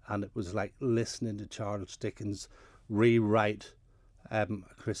politician and it was like listening to Charles Dickens rewrite A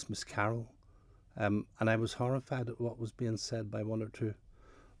Christmas Carol. And I was horrified at what was being said by one or two.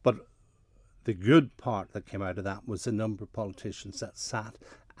 But the good part that came out of that was the number of politicians that sat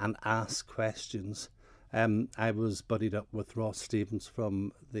and asked questions. I was buddied up with Ross Stevens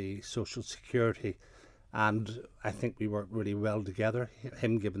from the Social Security, and I think we worked really well together.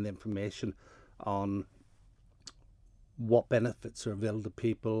 Him giving the information on what benefits are available to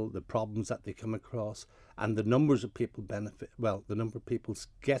people, the problems that they come across, and the numbers of people the number of people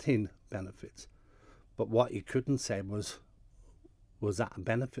getting benefits. But what you couldn't say was that a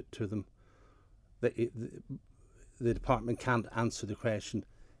benefit to them? The department can't answer the question,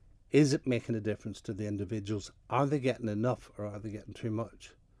 is it making a difference to the individuals? Are they getting enough or are they getting too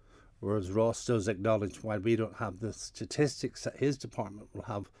much? Whereas Ross does acknowledge, while we don't have the statistics that his department will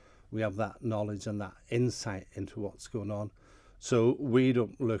have, we have that knowledge and that insight into what's going on. So we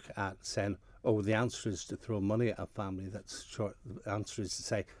don't look at saying, oh, the answer is to throw money at a family that's short. The answer is to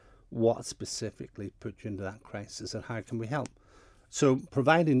say, what specifically put you into that crisis and how can we help. So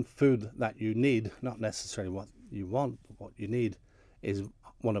providing food that you need, not necessarily what you want, but what you need, is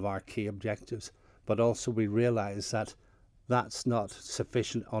one of our key objectives. But also we realise that that's not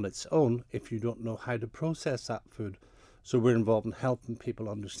sufficient on its own if you don't know how to process that food. So we're involved in helping people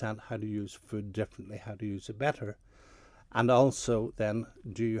understand how to use food differently, how to use it better. And also then,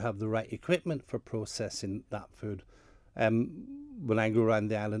 do you have the right equipment for processing that food? When I go around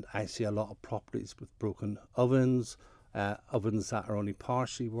the island, I see a lot of properties with broken ovens, ovens that are only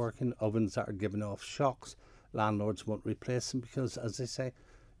partially working, ovens that are giving off shocks. Landlords won't replace them because, as they say,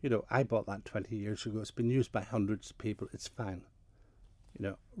 I bought that 20 years ago. It's been used by hundreds of people. It's fine.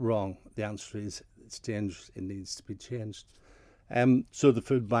 Wrong. The answer is it's dangerous. It needs to be changed. So the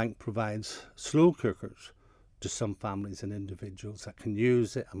Foodbank provides slow cookers to some families and individuals that can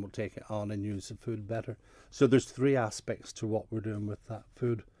use it and will take it on and use the food better. So there's 3 aspects to what we're doing with that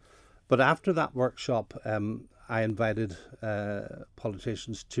food. But after that workshop, I invited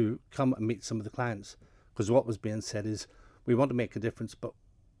politicians to come and meet some of the clients, because what was being said is, we want to make a difference, but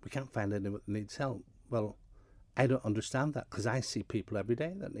we can't find anyone that needs help. Well, I don't understand that, because I see people every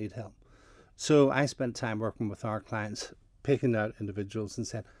day that need help. So I spent time working with our clients, picking out individuals and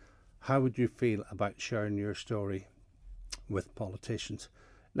said, how would you feel about sharing your story with politicians?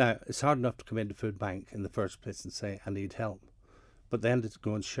 Now, it's hard enough to come into Foodbank in the first place and say, I need help. But then to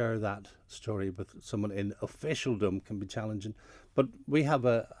go and share that story with someone in officialdom can be challenging. But we have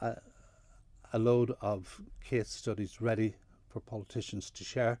a load of case studies ready for politicians to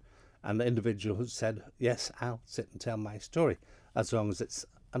share. And the individual who said, yes, I'll sit and tell my story, as long as it's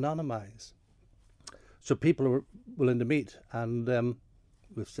anonymised. So people are willing to meet, and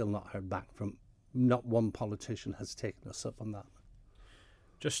we've still not heard back from, not one politician has taken us up on that.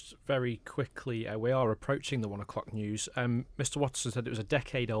 Just very quickly, we are approaching the 1 o'clock news. Mr. Watson said it was a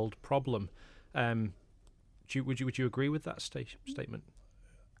decade-old problem. Would you agree with that statement?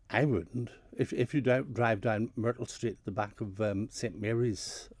 I wouldn't. If you drive down Myrtle Street at the back of St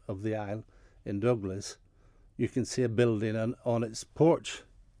Mary's of the Isle in Douglas, you can see a building, and on its porch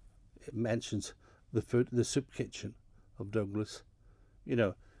it mentions the soup kitchen of Douglas.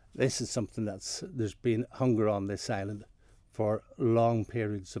 This is something there's been hunger on this island for long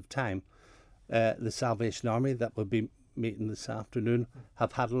periods of time. The Salvation Army that will be meeting this afternoon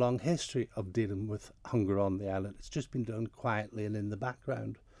have had a long history of dealing with hunger on the island. It's just been done quietly and in the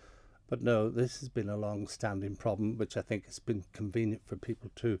background. But no, this has been a long-standing problem, which I think has been convenient for people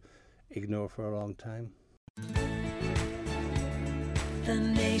to ignore for a long time. The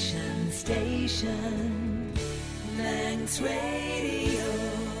Nation Station, Manx Radio.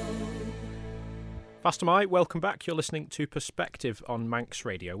 Faster Mai, welcome back. You're listening to Perspective on Manx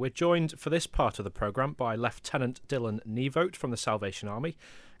Radio. We're joined for this part of the programme by Lieutenant Dylan Nieuwoudt from the Salvation Army.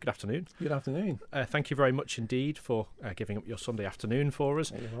 Good afternoon. Good afternoon. Thank you very much indeed for giving up your Sunday afternoon for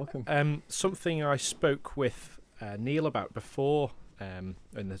us. You're welcome. Something I spoke with Neal about before in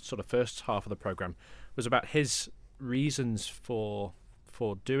the sort of first half of the programme was about his reasons for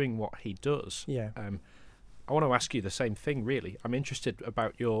doing what he does. Yeah. I want to ask you the same thing, really. I'm interested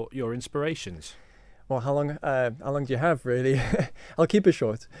about your inspirations. Well, how long do you have, really? I'll keep it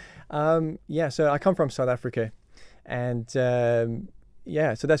short. So I come from South Africa, and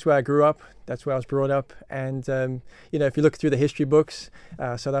so that's where I grew up. That's where I was brought up. And if you look through the history books,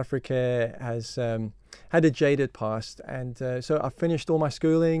 South Africa has had a jaded past. And so I finished all my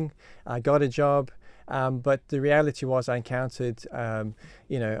schooling. I got a job. But the reality was I encountered, a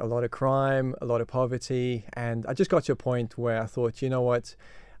lot of crime, a lot of poverty. And I just got to a point where I thought, you know what?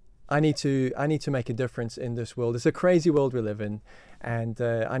 I need to make a difference in this world. It's a crazy world we live in, and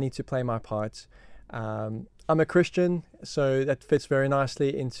I need to play my part. I'm a Christian, so that fits very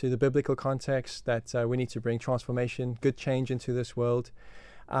nicely into the biblical context that we need to bring transformation, good change into this world.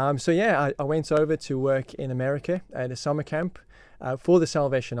 I went over to work in America at a summer camp for the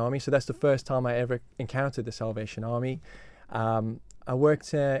Salvation Army. So that's the first time I ever encountered the Salvation Army. I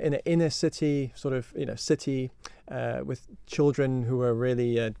worked in an inner city, city with children who were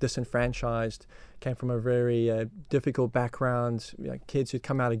really disenfranchised, came from a very difficult background, kids who'd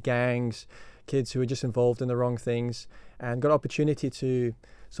come out of gangs, kids who were just involved in the wrong things, and got opportunity to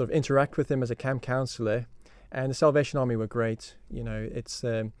sort of interact with them as a camp counselor. And the Salvation Army were great. It's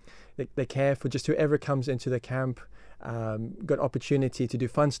they care for just whoever comes into the camp. Got opportunity to do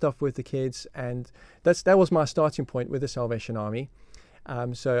fun stuff with the kids, and that was my starting point with the Salvation Army.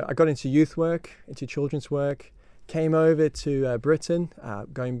 So I got into youth work, into children's work, came over to Britain,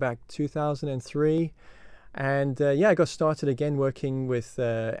 going back 2003, And I got started again working with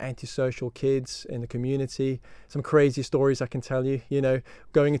antisocial kids in the community. Some crazy stories I can tell you.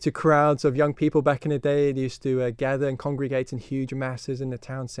 Going into crowds of young people back in the day. They used to gather and congregate in huge masses in the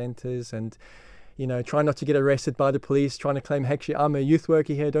town centres, and trying not to get arrested by the police, trying to claim, actually, I'm a youth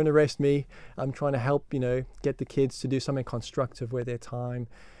worker here, don't arrest me. I'm trying to help, get the kids to do something constructive with their time.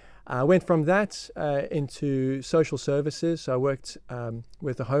 I went from that into social services. I worked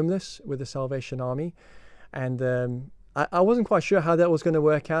with the homeless, with the Salvation Army. And I wasn't quite sure how that was going to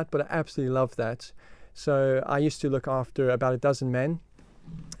work out, but I absolutely loved that. So I used to look after about a dozen men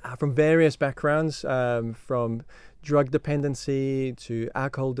from various backgrounds, from drug dependency to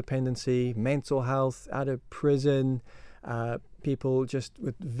alcohol dependency, mental health, out of prison, people just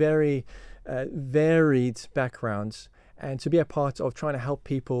with very varied backgrounds. And to be a part of trying to help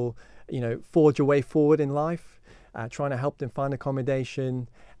people, forge a way forward in life, trying to help them find accommodation,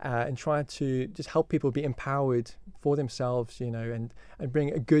 and trying to just help people be empowered for themselves, and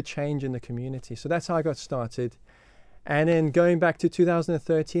bring a good change in the community. So that's how I got started. And then going back to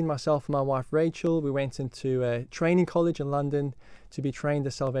 2013, myself and my wife Rachel, we went into a training college in London to be trained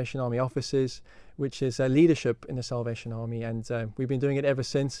as Salvation Army officers, which is leadership in the Salvation Army. And we've been doing it ever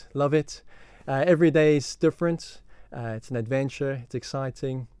since. Love it. Every day is different. It's an adventure. It's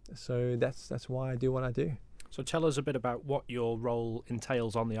exciting. So that's why I do what I do. So tell us a bit about what your role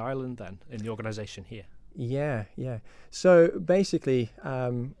entails on the island then, in the organisation here. Yeah. So basically,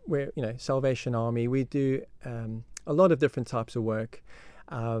 we're, Salvation Army, we do a lot of different types of work.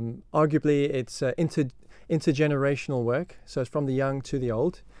 Arguably, it's intergenerational work, so it's from the young to the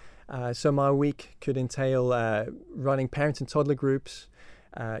old. So my week could entail running parent and toddler groups,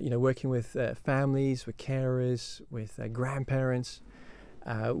 working with families, with carers, with grandparents.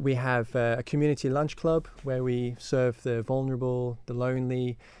 We have a community lunch club where we serve the vulnerable, the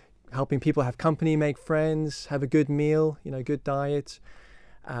lonely, helping people have company, make friends, have a good meal, good diet.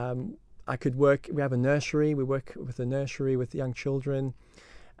 We have a nursery. We work with a nursery with young children.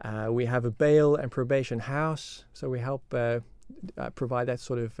 We have a bail and probation house. So we help provide that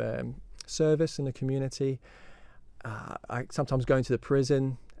sort of service in the community. I sometimes go into the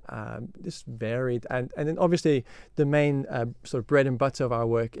prison. Just varied, and then obviously the main sort of bread and butter of our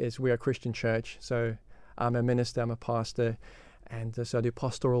work is we are a Christian church. So I'm a minister, I'm a pastor, and so I do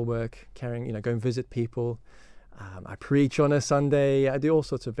pastoral work, go and visit people. I preach on a Sunday. I do all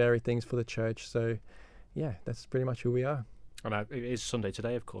sorts of varied things for the church. So yeah, that's pretty much who we are. And it is Sunday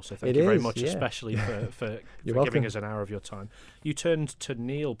today, of course, so thank you very much, especially for giving us an hour of your time. You turned to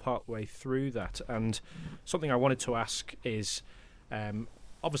Neal partway through that, and something I wanted to ask is,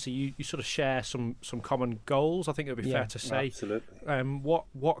 obviously you sort of share some common goals, I think it would be fair to say. Absolutely.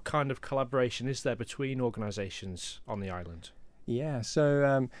 What kind of collaboration is there between organisations on the island? Yeah,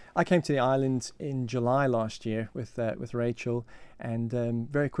 so I came to the island in July last year with Rachel, and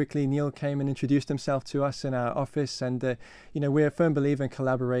very quickly Neal came and introduced himself to us in our office, and we're a firm believer in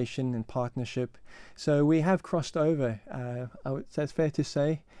collaboration and partnership. So we have crossed over, I would say it's fair to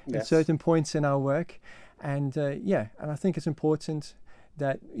say, at certain points in our work, and and I think it's important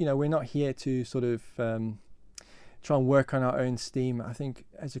that we're not here to sort of try and work on our own steam. I think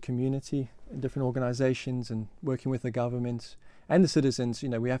as a community, in different organisations, and working with the government and the citizens,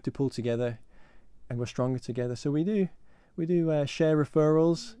 we have to pull together, and we're stronger together. So we do share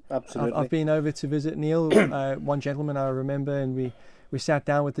referrals. Absolutely. I've been over to visit Neal, one gentleman I remember, and we sat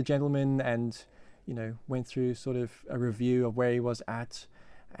down with the gentleman and went through sort of a review of where he was at,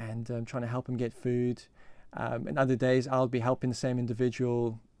 and trying to help him get food. And other days I'll be helping the same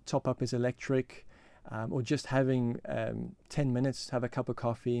individual top up his electric, or just having 10 minutes to have a cup of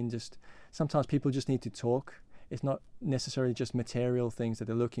coffee, and just sometimes people just need to talk. It's not necessarily just material things that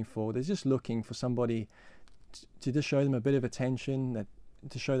they're looking for. They're just looking for somebody to just show them a bit of attention,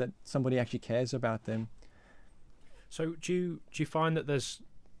 to show that somebody actually cares about them. So do you find that there's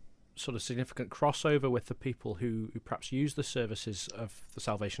sort of significant crossover with the people who perhaps use the services of the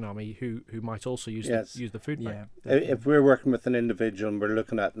Salvation Army who might also use the food bank? Yeah, if we're working with an individual and we're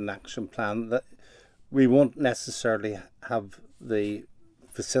looking at an action plan, that we won't necessarily have the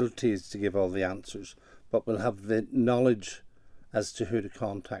facilities to give all the answers, but we'll have the knowledge as to who to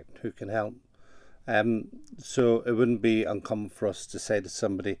contact, who can help. So it wouldn't be uncommon for us to say to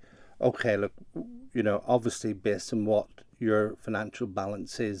somebody, okay, look, obviously based on what your financial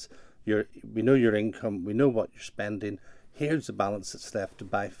balance is, we know your income, we know what you're spending, here's the balance that's left to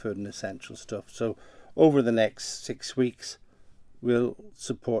buy food and essential stuff. So over the next 6 weeks, we'll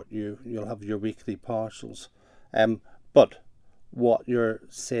support you. You'll have your weekly parcels. But what you're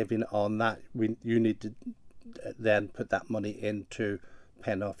saving on that, you need to then put that money into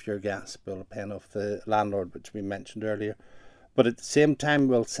paying off your gas bill, paying off the landlord, which we mentioned earlier. But at the same time,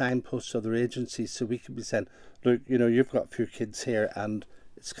 we'll signpost other agencies, so we could be saying, look, you've got a few kids here and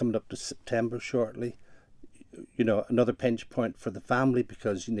it's coming up to September shortly. Another pinch point for the family,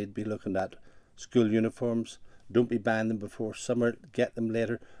 because you need to be looking at school uniforms. Don't be buying them before summer, get them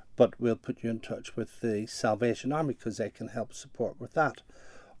later, but we'll put you in touch with the Salvation Army because they can help support with that.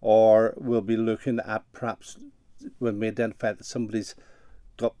 Or we'll be looking at, perhaps when we identify that somebody's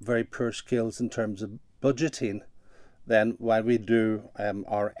got very poor skills in terms of budgeting, then while we do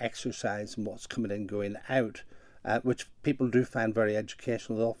our exercise and what's coming in, going out, which people do find very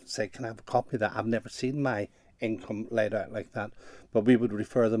educational, they'll often say, can I have a copy of that? I've never seen my income laid out like that. But we would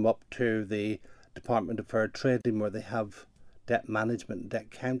refer them up to the Department of Fair Trading, where they have debt management and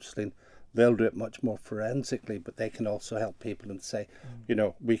debt counselling. They'll do it much more forensically, but they can also help people and say,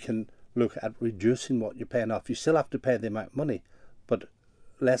 we can look at reducing what you're paying off. You still have to pay the amount of money, but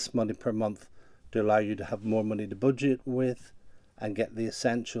less money per month to allow you to have more money to budget with and get the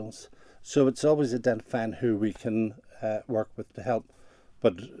essentials. So it's always identifying who we can work with to help.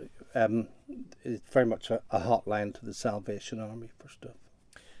 But it's very much a hotline to the Salvation Army for stuff.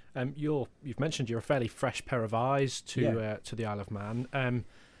 You've mentioned you're a fairly fresh pair of eyes to the Isle of Man.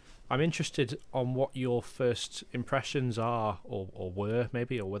 I'm interested on what your first impressions are, or were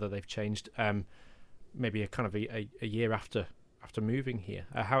maybe, or whether they've changed. Maybe a year after moving here.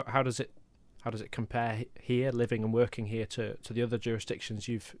 How does it compare here, living and working here, to the other jurisdictions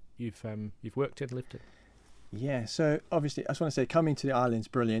you've worked in, lived in? Yeah, so obviously I just want to say, coming to the island's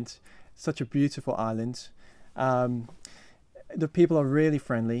brilliant. Such a beautiful island. The people are really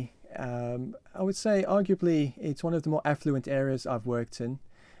friendly. I would say arguably it's one of the more affluent areas I've worked in.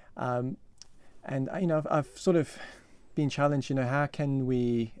 And I've sort of been challenged, how can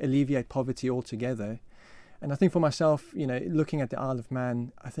we alleviate poverty altogether? And I think for myself, looking at the Isle of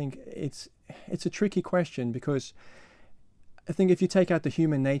Man, I think it's a tricky question, because I think if you take out the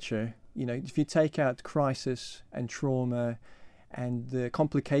human nature, if you take out crisis and trauma and the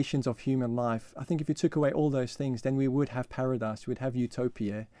complications of human life, I think if you took away all those things, then we would have paradise, we'd have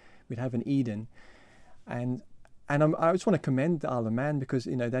utopia, we'd have an Eden. And I just want to commend the Isle of Man, because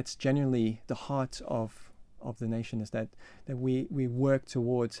that's genuinely the heart of the nation, is that we work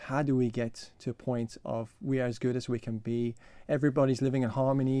towards how do we get to a point of we are as good as we can be. Everybody's living in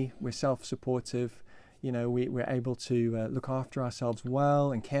harmony. We're self-supportive. We're able to look after ourselves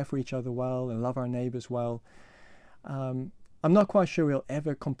well and care for each other well and love our neighbours well. I'm not quite sure we'll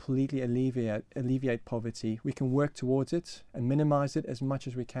ever completely alleviate poverty. We can work towards it and minimise it as much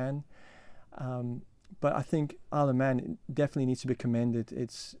as we can. But I think Isle of Man definitely needs to be commended.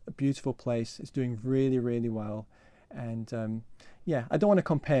 It's a beautiful place. It's doing really, really well. And I don't want to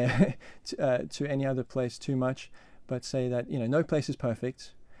compare to any other place too much, but say that, no place is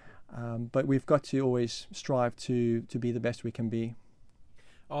perfect. But we've got to always strive to be the best we can be.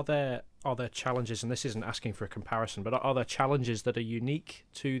 Are there challenges, and this isn't asking for a comparison, but are there challenges that are unique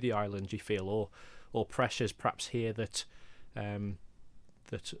to the island, do you feel, or pressures perhaps here that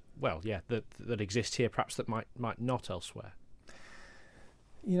exist here, perhaps that might not elsewhere?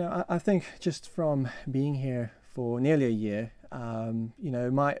 I think just from being here for nearly a year,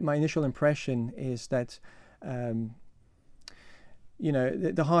 my initial impression is that the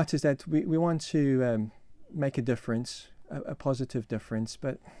heart is that we want to make a difference, a positive difference,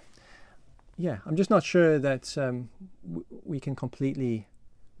 but I'm just not sure that we can completely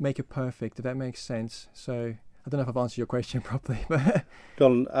make it perfect, if that makes sense. So I don't know if I've answered your question properly, but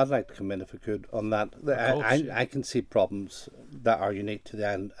Donald, I'd like to come in if I could on that. I can see problems that are unique to the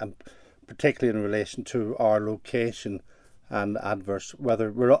island, and particularly in relation to our location and adverse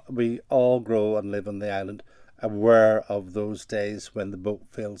weather. We all grow and live on the island, aware of those days when the boat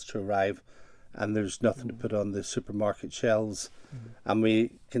fails to arrive and there's nothing to put on the supermarket shelves, and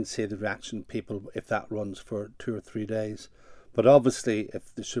we can see the reaction of people if that runs for 2 or 3 days. But obviously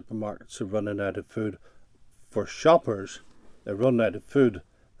if the supermarkets are running out of food, for shoppers they run out of food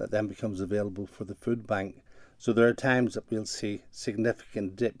that then becomes available for the Foodbank. So there are times that we'll see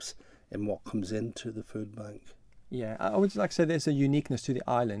significant dips in what comes into the Foodbank. Yeah, I would like to say there's a uniqueness to the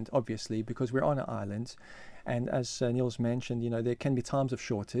island, obviously, because we're on an island. And as Neal's mentioned, there can be times of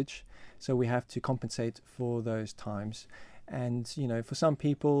shortage. So we have to compensate for those times. And, for some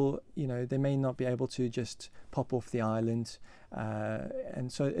people, they may not be able to just pop off the island.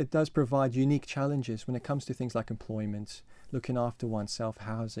 And so it does provide unique challenges when it comes to things like employment, looking after oneself,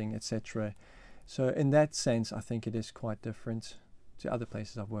 housing, etc. So in that sense, I think it is quite different to other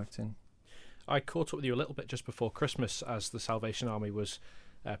places I've worked in. I caught up with you a little bit just before Christmas as the Salvation Army was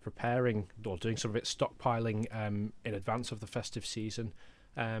preparing or doing some of it stockpiling in advance of the festive season.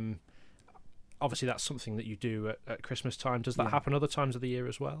 Obviously, that's something that you do at Christmas time. Does that happen other times of the year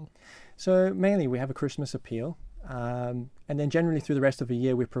as well? So mainly we have a Christmas appeal, and then generally through the rest of the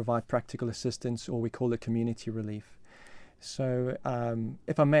year we provide practical assistance, or we call it community relief. So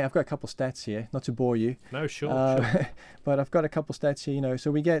if I may, I've got a couple stats here, not to bore you. No, sure. But I've got a couple stats here, so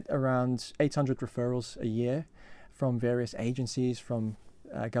we get around 800 referrals a year from various agencies, from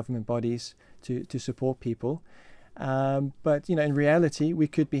government bodies to support people. But in reality, we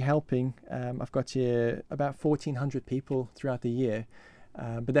could be helping. I've got here about 1,400 people throughout the year,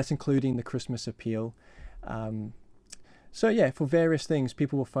 but that's including the Christmas appeal. So for various things,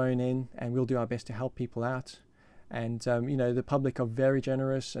 people will phone in, and we'll do our best to help people out. And the public are very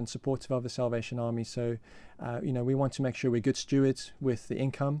generous and supportive of the Salvation Army. So we want to make sure we're good stewards with the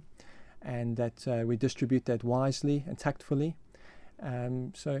income, and that we distribute that wisely and tactfully.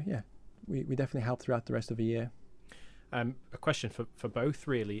 We definitely help throughout the rest of the year. A question for both,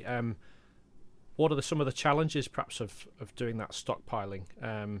 really. What are some of the challenges, perhaps, of doing that stockpiling,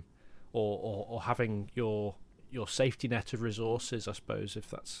 or having your safety net of resources, I suppose, if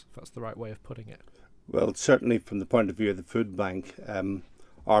that's the right way of putting it? Well, certainly from the point of view of the Foodbank,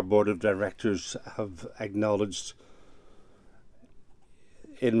 our board of directors have acknowledged,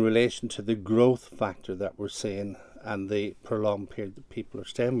 in relation to the growth factor that we're seeing and the prolonged period that people are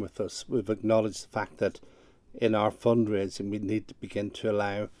staying with us, we've acknowledged the fact that in our fundraising we need to begin to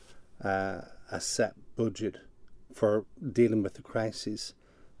allow a set budget for dealing with the crises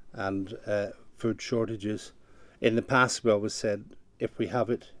and food shortages. In the past, we always said, if we have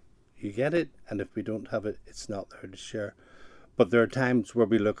it, you get it, and if we don't have it, it's not there to share. But there are times where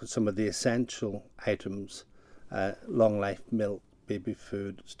we look at some of the essential items, long life milk, baby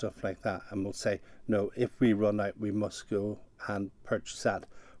food, stuff like that, and we'll say, no, if we run out, we must go and purchase that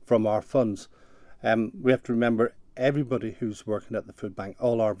from our funds. We have to remember, everybody who's working at the food bank,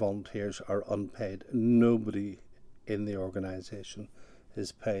 all our volunteers are unpaid. Nobody in the organisation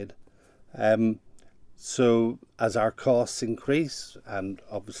is paid. So as our costs increase, and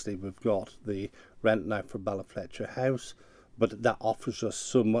obviously we've got the rent now for Ballafletcher House, but that offers us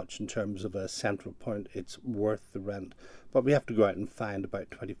so much in terms of a central point, it's worth the rent. But we have to go out and find about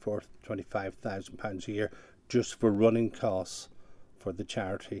 £25,000 a year just for running costs for the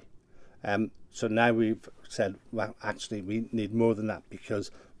charity. So now we've said, well, actually we need more than that, because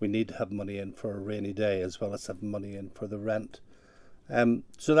we need to have money in for a rainy day as well as have money in for the rent.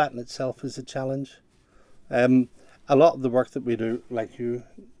 So that in itself is a challenge. A lot of the work that we do, like you,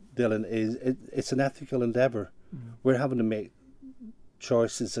 Dylan, it's an ethical endeavour. We're having to make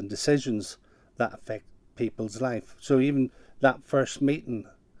choices and decisions that affect people's life. So even that first meeting,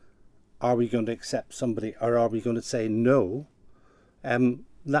 are we going to accept somebody, or are we going to say no?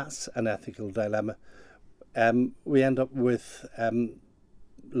 That's an ethical dilemma. We end up with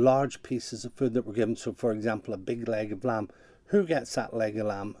large pieces of food that we're given. So, for example, a big leg of lamb. Who gets that leg of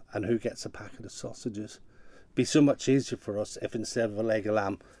lamb, and who gets a packet of sausages? It'd be so much easier for us if instead of a leg of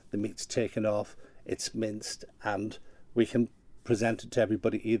lamb, the meat's taken off, it's minced, and we can present it to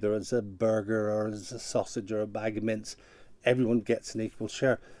everybody either as a burger or as a sausage or a bag of mince. Everyone gets an equal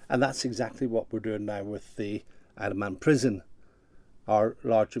share. And that's exactly what we're doing now with the Isle of Man prison. Our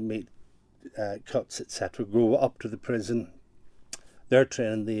larger meat cuts, etc., go up to the prison. They're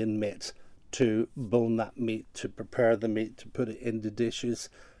training the inmates to bone that meat, to prepare the meat, to put it into dishes,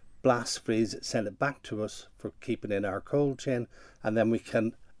 blast freeze it, send it back to us for keeping in our cold chain, and then we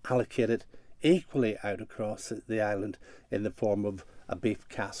can allocate it equally out across the island in the form of a beef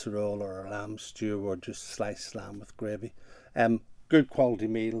casserole or a lamb stew or just sliced lamb with gravy. Good quality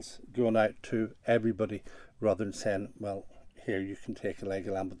meals going out to everybody, rather than saying, well, here you can take a leg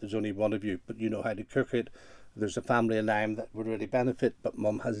of lamb, but there's only one of you, but you know how to cook it. There's a family in Lyme that would really benefit, but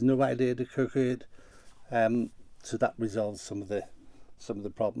mum has no idea to cook it. So that resolves some of the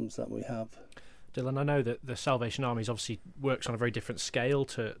problems that we have. Dylan, I know that the Salvation Army obviously works on a very different scale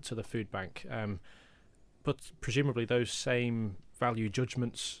to the food bank, but presumably those same value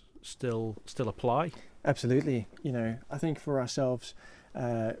judgments still apply. Absolutely. I think for ourselves,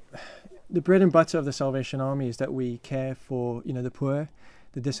 the bread and butter of the Salvation Army is that we care for the poor,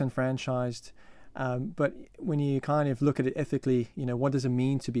 the disenfranchised. But when you kind of look at it ethically, what does it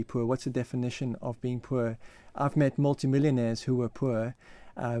mean to be poor? What's the definition of being poor? I've met multimillionaires who were poor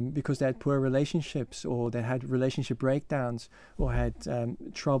because they had poor relationships, or they had relationship breakdowns, or had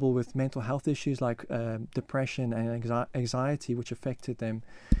trouble with mental health issues like depression and anxiety, which affected them.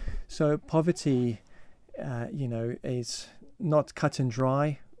 So poverty, is not cut and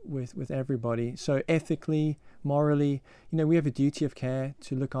dry. with everybody. So ethically, morally, we have a duty of care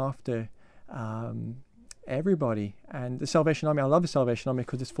to look after everybody. And the Salvation Army, I love the Salvation Army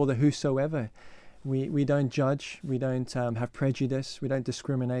because it's for the whosoever. We don't judge, we don't have prejudice, we don't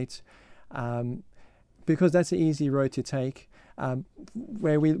discriminate, because that's an easy road to take.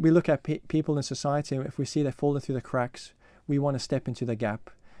 Where we look at people in society, and if we see they're falling through the cracks, we want to step into the gap,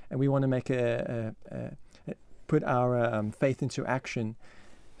 and we want to make put our faith into action.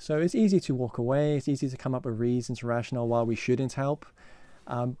 So it's easy to walk away, it's easy to come up with reasons, rationale why we shouldn't help.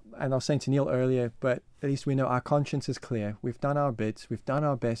 And I was saying to Neal earlier, but at least we know our conscience is clear. We've done our bit, we've done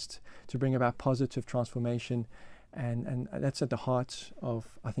our best to bring about positive transformation, and that's at the heart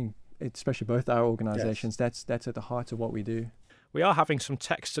of, I think, especially both our organisations. Yes. That's at the heart of what we do. We are having some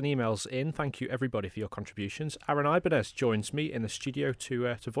texts and emails in. Thank you, everybody, for your contributions. Aaron Ibanez joins me in the studio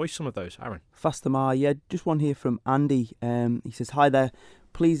to voice some of those. Aaron. Fastamar, yeah, just one here from Andy. He says, hi there.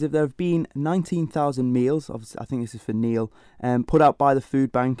 Please, if there have been 19,000 meals, obviously I think this is for Neal, put out by the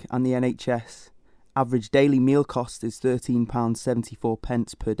Foodbank and the NHS, average daily meal cost is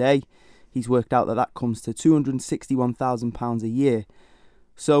 £13.74 per day. He's worked out that comes to £261,000 a year.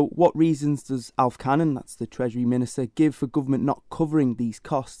 So what reasons does Alf Cannon, that's the Treasury Minister, give for government not covering these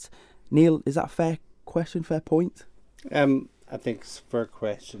costs? Neal, is that a fair question, fair point? I think it's a fair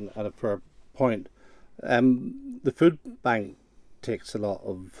question and a fair point. The Foodbank takes a lot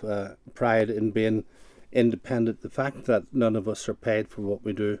of pride in being independent. The fact that none of us are paid for what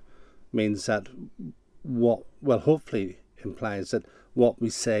we do means that hopefully implies that what we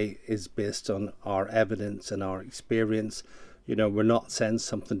say is based on our evidence and our experience. We're not saying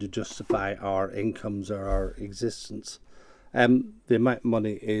something to justify our incomes or our existence. The amount of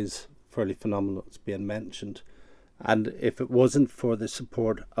money is fairly phenomenal, it's being mentioned. And if it wasn't for the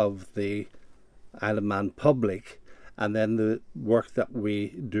support of the Isle of Man public, and then the work that we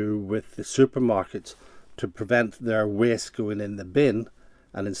do with the supermarkets to prevent their waste going in the bin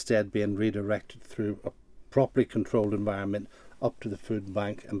and instead being redirected through a properly controlled environment up to the food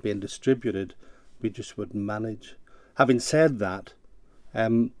bank and being distributed, we just wouldn't manage. Having said that,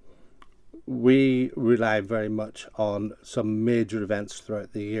 we rely very much on some major events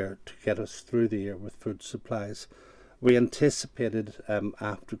throughout the year to get us through the year with food supplies. We anticipated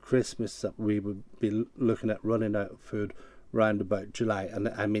after Christmas that we would be looking at running out of food round about July, and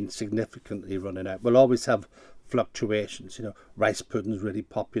I mean significantly running out. We'll always have fluctuations. Rice pudding is really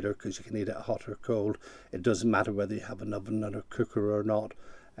popular because you can eat it hot or cold. It doesn't matter whether you have an oven or a cooker or not.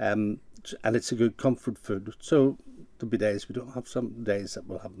 And it's a good comfort food. So there'll be days we don't have, some days that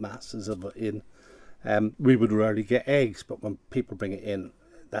we'll have masses of it in. We would rarely get eggs, but when people bring it in,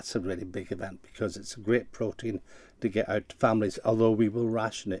 that's a really big event because it's a great protein to get out to families, although we will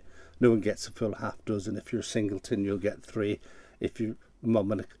ration it. No one gets a full half dozen. If you're a singleton, you'll get 3. If you're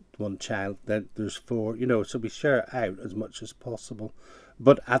mum and one child, then there's 4. So we share it out as much as possible.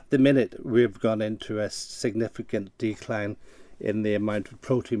 But at the minute, we've gone into a significant decline in the amount of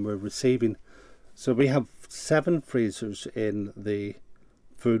protein we're receiving. So we have 7 freezers in the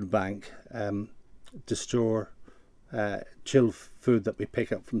food bank to store chilled food that we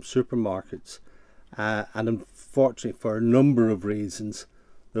pick up from supermarkets. And unfortunately, for a number of reasons,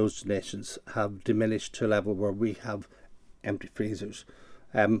 those donations have diminished to a level where we have empty freezers.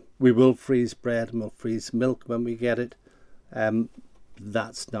 We will freeze bread and we'll freeze milk when we get it.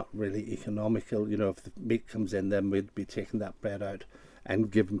 That's not really economical. If the meat comes in, then we'd be taking that bread out and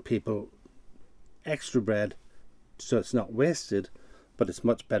giving people extra bread so it's not wasted, but it's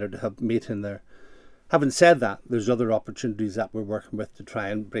much better to have meat in there. Having said that, there's other opportunities that we're working with to try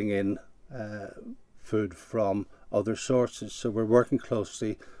and bring in food from other sources. So we're working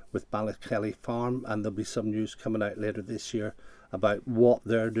closely with Ballykelly Farm, and there'll be some news coming out later this year about what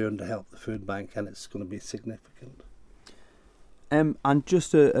they're doing to help the food bank, and it's going to be significant. And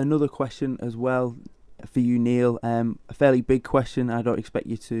just another question as well for you, Neal. A fairly big question. I don't expect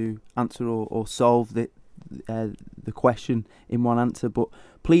you to answer or solve the question in one answer, but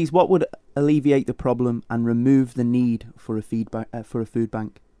please, what would alleviate the problem and remove the need for a food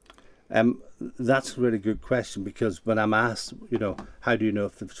bank? That's a really good question, because when I'm asked, how do you know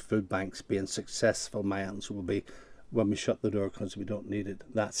if the food bank's being successful, my answer will be when we shut the door because we don't need it.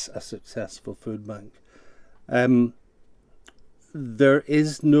 That's a successful food bank. There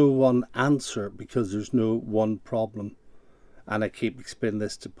is no one answer because there's no one problem. And I keep explaining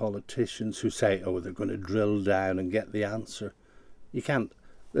this to politicians who say, they're going to drill down and get the answer. You can't.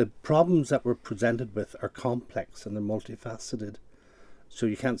 The problems that we're presented with are complex and they're multifaceted. So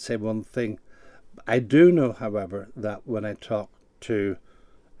you can't say one thing. I do know, however, that when I talk to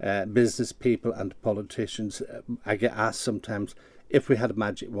business people and politicians, I get asked sometimes, if we had a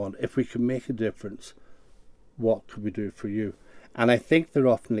magic wand, if we could make a difference, what could we do for you? And I think they're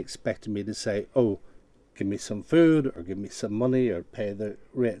often expecting me to say, oh, give me some food or give me some money or pay the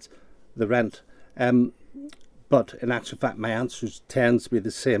rates, the rent. But in actual fact, my answers tends to be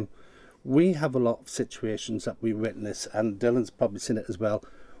the same. We have a lot of situations that we witness, and Dylan's probably seen it as well,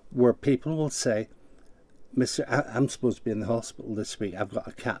 where people will say, Mr. I'm supposed to be in the hospital this week. I've got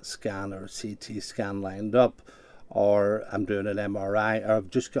a CAT scan or a CT scan lined up, or I'm doing an MRI, or I've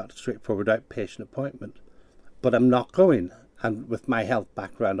just got a straightforward outpatient appointment. But I'm not going. And with my health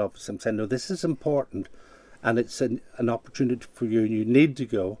background, obviously, I'm saying, no, this is important, and it's an opportunity for you, and you need to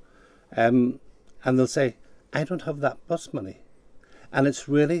go. And they'll say, I don't have that bus money. And it's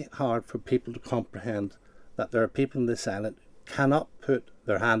really hard for people to comprehend that there are people in this island who cannot put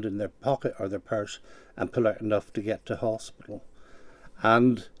their hand in their pocket or their purse and pull out enough to get to hospital.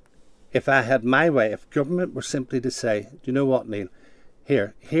 And if I had my way, if government were simply to say, do you know what, Neal,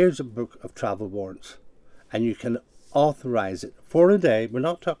 here's a book of travel warrants, and you can authorise it for a day. We're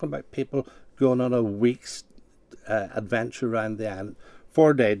not talking about people going on a week's adventure around the island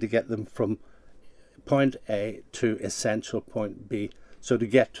for a day to get them from point A to essential point B. So to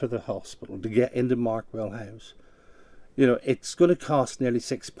get to the hospital, to get into Markwell House, you know, it's going to cost nearly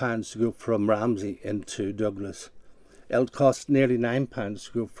 £6 to go from Ramsey into Douglas. It'll cost nearly £9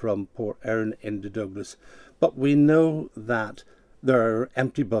 to go from Port Erin into Douglas. But we know that there are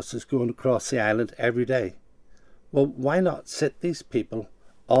empty buses going across the island every day. Well, why not sit these people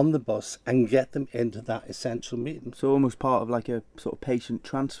on the bus and get them into that essential meeting? So almost part of like a sort of patient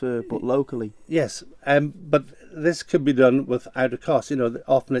transfer, but locally. Yes, but this could be done without a cost. You know,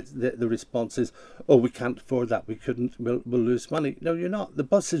 often it's the response is, oh, we can't afford that, we'll lose money. No, you're not. The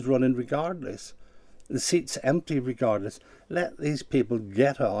bus is running regardless. The seat's empty regardless. Let these people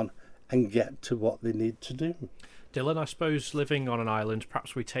get on and get to what they need to do. Dylan, I suppose living on an island,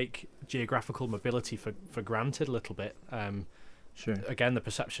 perhaps we take geographical mobility for granted a little bit. Sure. Again, the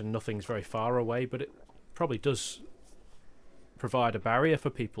perception nothing's very far away, but it probably does provide a barrier for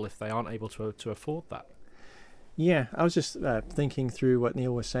people if they aren't able to afford that. Yeah, I was just thinking through what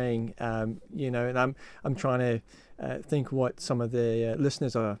Neal was saying, you know, and I'm trying to think what some of the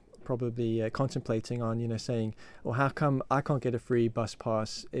listeners are probably contemplating on, you know, saying, well, how come I can't get a free bus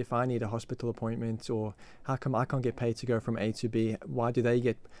pass if I need a hospital appointment, or how come I can't get paid to go from A to B? Why do they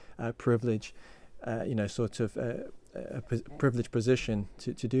get privilege, you know, sort of a privileged position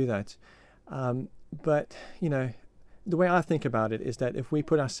to do that? But, you know, the way I think about it is that if we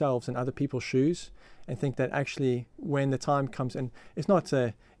put ourselves in other people's shoes and think that actually when the time comes, and it's not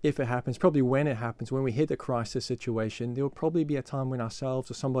if it happens, probably when it happens, when we hit a crisis situation, there will probably be a time when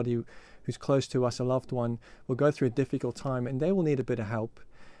ourselves or somebody who's close to us, a loved one, will go through a difficult time and they will need a bit of help.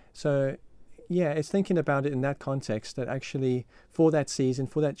 So yeah, it's thinking about it in that context, that actually for that season,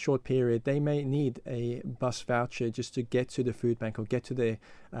 for that short period, they may need a bus voucher just to get to the food bank or get to their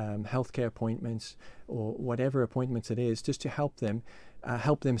healthcare appointments or whatever appointments it is, just to help them,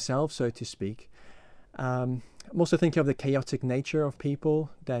 help themselves, so to speak. I'm also thinking of the chaotic nature of people,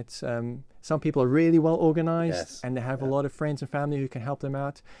 that some people are really well organized, yes, and they have a lot of friends and family who can help them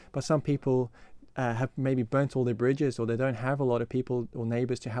out, but some people have maybe burnt all their bridges, or they don't have a lot of people or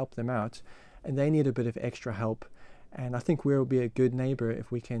neighbors to help them out, and they need a bit of extra help. And I think we'll be a good neighbor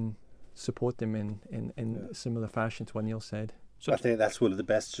if we can support them in similar fashion to what Neal said. So I think that's one of the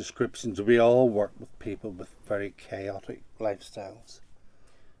best descriptions. We all work with people with very chaotic lifestyles.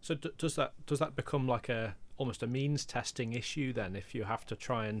 So does that become like almost a means testing issue then, if you have to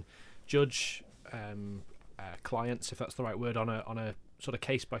try and judge clients, if that's the right word, on a sort of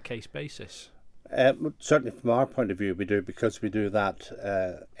case by case basis? Certainly from our point of view we do, because we do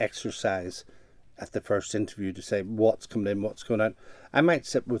that exercise at the first interview to say what's coming in, what's going out. I might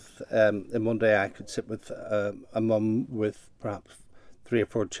sit with, in one day I could sit with a mum with perhaps 3 or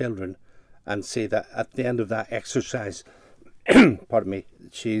 4 children and see that at the end of that exercise, pardon me,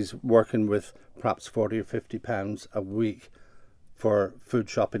 she's working with perhaps 40 or 50 pounds a week for food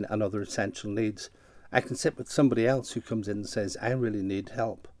shopping and other essential needs. I can sit with somebody else who comes in and says, I really need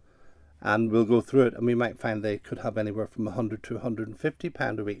help. And we'll go through it, and we might find they could have anywhere from 100 to 150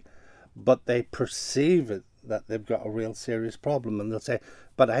 pound a week, but they perceive it that they've got a real serious problem, and they'll say,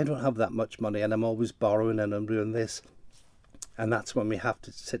 but I don't have that much money, and I'm always borrowing, and I'm doing this. And that's when we have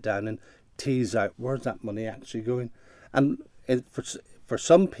to sit down and tease out, where's that money actually going? And for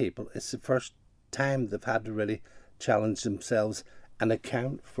some people, it's the first time they've had to really challenge themselves and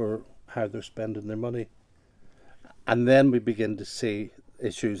account for how they're spending their money. And then we begin to see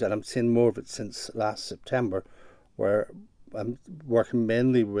issues, and I'm seeing more of it since last September, where I'm working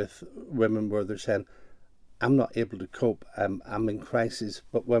mainly with women where they're saying, I'm not able to cope. I'm in crisis.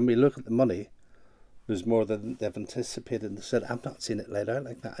 But when we look at the money, there's more than they've anticipated. And they said, I'm not seeing it laid out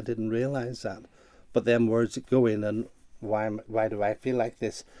like that. I didn't realise that. But then where's it going, and why do I feel like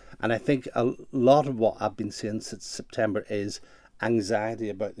this? And I think a lot of what I've been seeing since September is anxiety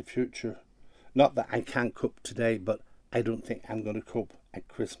about the future. Not that I can't cope today, but I don't think I'm going to cope at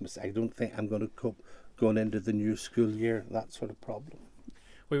Christmas. I don't think I'm going to cope going into the new school year, that sort of problem.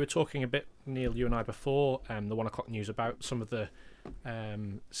 We were talking a bit, Neal, you and I, before the 1 o'clock news about some of the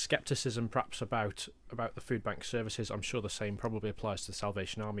scepticism perhaps about the food bank services. I'm sure the same probably applies to the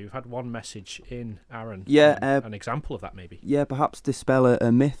Salvation Army. We've had one message in, Aaron, an example of that maybe. Yeah, perhaps dispel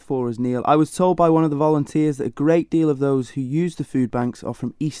a myth for us, Neal. I was told by one of the volunteers that a great deal of those who use the food banks are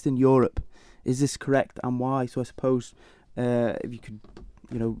from Eastern Europe. Is this correct, and why? So I suppose if you could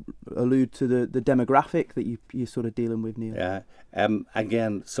allude to the demographic that you're sort of dealing with, Neal. Yeah,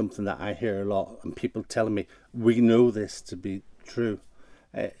 again, something that I hear a lot, and people telling me, we know this to be true.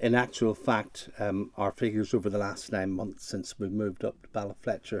 In actual fact, our figures over the last 9 months since we moved up to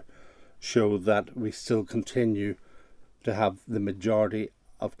Ballafletcher show that we still continue to have the majority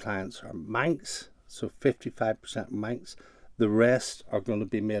of clients are Manx, so 55% Manx. The rest are going to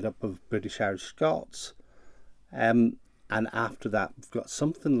be made up of British Irish Scots. And after that, we've got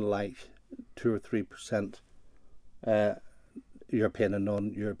something like 2 or 3% European and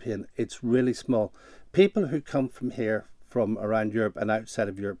non-European. It's really small. People who come from here, from around Europe and outside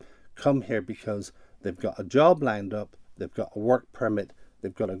of Europe, come here because they've got a job lined up, they've got a work permit,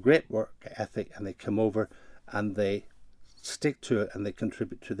 they've got a great work ethic, and they come over and they stick to it and they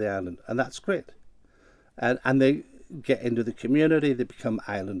contribute to the island. And that's great. And they get into the community, they become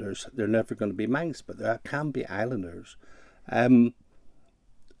islanders. They're never going to be Manx, but there can be islanders.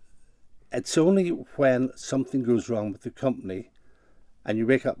 It's only when something goes wrong with the company and you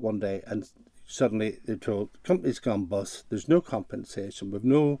wake up one day and suddenly they're told the company's gone bust, there's no compensation, with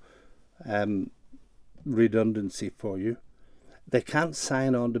no redundancy for you. They can't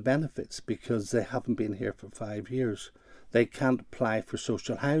sign on to benefits because they haven't been here for 5 years. They can't apply for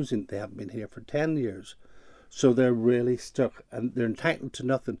social housing, they haven't been here for 10 years. So they're really stuck and they're entitled to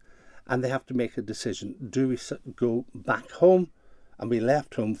nothing. And they have to make a decision. Do we go back home and be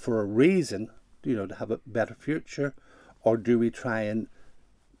left home for a reason, to have a better future? Or do we try and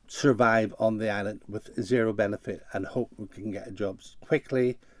survive on the island with zero benefit and hope we can get jobs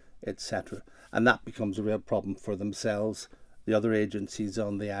quickly, etc.? And that becomes a real problem for themselves, the other agencies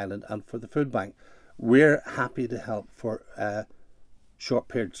on the island, and for the food bank. We're happy to help for short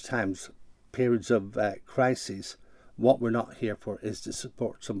periods of crises. What we're not here for is to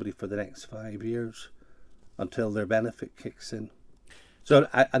support somebody for the next 5 years until their benefit kicks in. So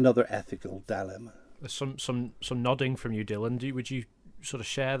another ethical dilemma. There's some nodding from you, Dylan. Would you sort of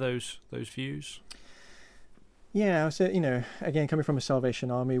share those views? Yeah, so again, coming from a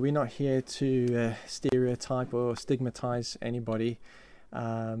Salvation Army, we're not here to stereotype or stigmatize anybody.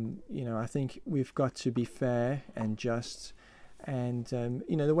 I think we've got to be fair and just, and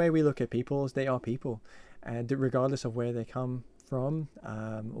the way we look at people is they are people. And regardless of where they come from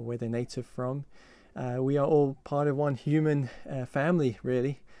or where they're native from, we are all part of one human family,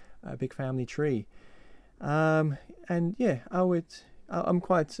 really, a big family tree. I'm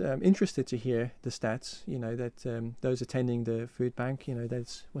quite interested to hear the stats. That those attending the food bank,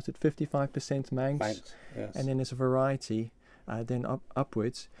 that's 55% Manx, yes. And then there's a variety, then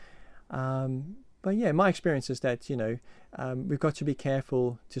upwards. But yeah, my experience is that we've got to be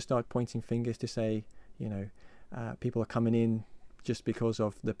careful to start pointing fingers to say, people are coming in just because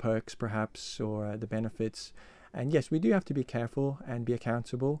of the perks perhaps or the benefits. And yes, we do have to be careful and be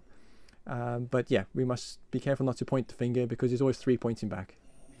accountable. But yeah, we must be careful not to point the finger because there's always 3 pointing back.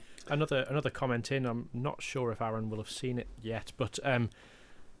 Another comment in, I'm not sure if Aaron will have seen it yet, but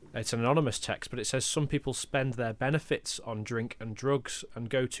it's an anonymous text, but it says some people spend their benefits on drink and drugs and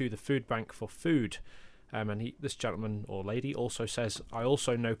go to the food bank for food. And this gentleman or lady also says, I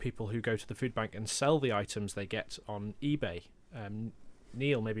also know people who go to the food bank and sell the items they get on eBay.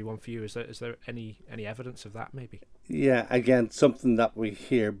 Neal, maybe one for you. Is there any evidence of that, maybe? Yeah, again, something that we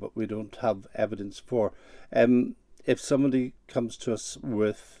hear but we don't have evidence for. If somebody comes to us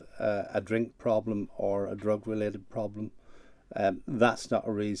with a drink problem or a drug-related problem, that's not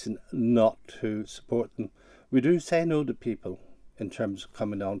a reason not to support them. We do say no to people in terms of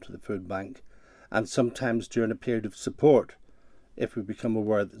coming on to the food bank. And sometimes during a period of support, if we become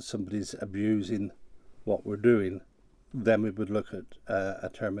aware that somebody's abusing what we're doing, then we would look at a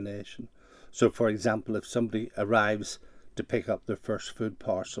termination. So, for example, if somebody arrives to pick up their first food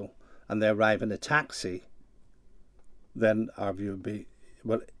parcel and they arrive in a taxi, then our view would be,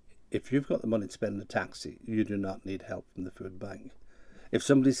 well, if you've got the money to spend in a taxi, you do not need help from the food bank. If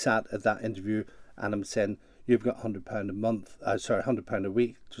somebody sat at that interview and I'm saying you've got £100 a month, £100 a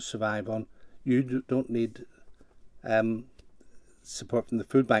week to survive on, you don't need support from the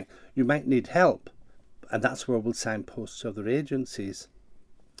food bank. You might need help, and that's where we'll signpost to other agencies,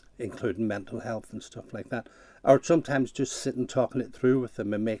 including mental health and stuff like that, or sometimes just sitting talking it through with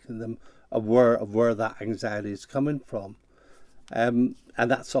them and making them aware of where that anxiety is coming from. And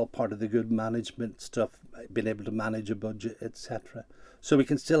that's all part of the good management stuff, being able to manage a budget, etc. So we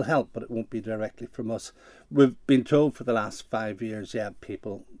can still help, but it won't be directly from us. We've been told for the last 5 years,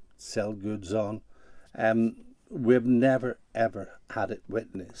 people sell goods on. We've never, ever had it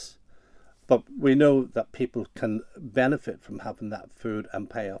witnessed. But we know that people can benefit from having that food and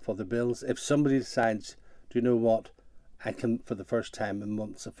pay off other bills. If somebody decides, do you know what, I can, for the first time in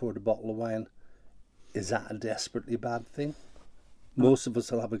months, afford a bottle of wine, is that a desperately bad thing? Most of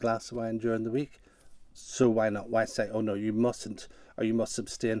us will have a glass of wine during the week. So why not? Why say, oh no, you mustn't, or you must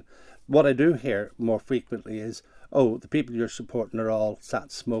abstain? What I do hear more frequently is, oh, the people you're supporting are all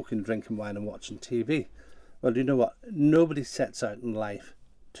sat smoking, drinking wine and watching TV. Well, do you know what? Nobody sets out in life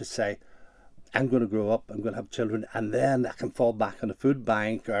to say, I'm going to grow up, I'm going to have children, and then I can fall back on a food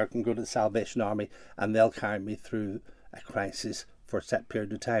bank, or I can go to the Salvation Army and they'll carry me through a crisis for a set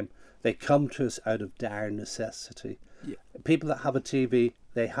period of time. They come to us out of dire necessity. Yeah. People that have a TV,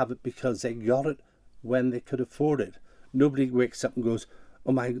 they have it because they got it when they could afford it. Nobody wakes up and goes,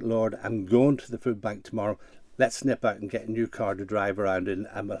 oh my Lord, I'm going to the food bank tomorrow. Let's nip out and get a new car to drive around in,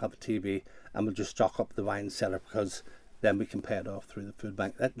 and we'll have a TV and we'll just stock up the wine cellar because then we can pay it off through the food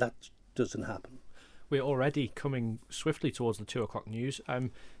bank. That doesn't happen. We're already coming swiftly towards the 2 o'clock news.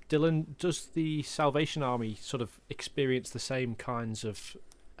 Dylan, does the Salvation Army sort of experience the same kinds of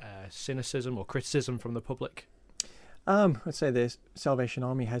cynicism or criticism from the public? I'd say the Salvation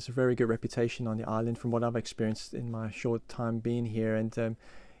Army has a very good reputation on the island from what I've experienced in my short time being here, and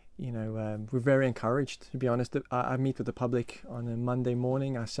we're very encouraged, to be honest. I meet with the public on a Monday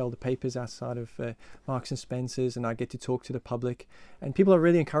morning. I sell the papers outside of Marks and Spencer's, and I get to talk to the public, and people are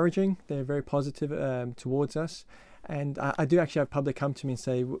really encouraging. They're very positive towards us, and I do actually have public come to me and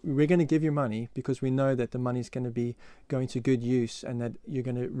say, we're going to give you money because we know that the money is going to be going to good use and that you're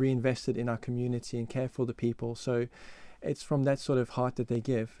going to reinvest it in our community and care for the people. So it's from that sort of heart that they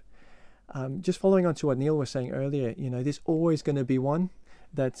give. Just following on to what Neal was saying earlier, there's always going to be one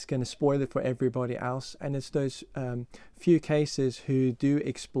that's going to spoil it for everybody else, and it's those few cases who do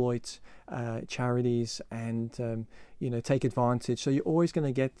exploit charities and take advantage. So you're always going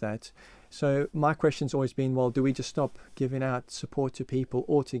to get that. So my question's always been, well, do we just stop giving out support to people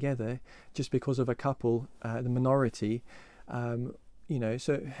altogether just because of a couple, the minority?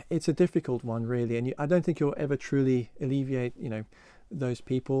 So it's a difficult one, really, and I don't think you'll ever truly alleviate those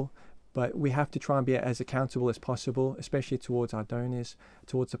people. But we have to try and be as accountable as possible, especially towards our donors,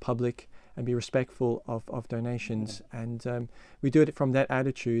 towards the public, and be respectful of donations. And we do it from that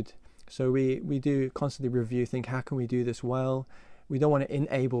attitude. So we do constantly review, think, how can we do this well? We don't want to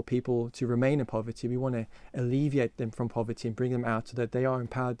enable people to remain in poverty. We want to alleviate them from poverty and bring them out so that they are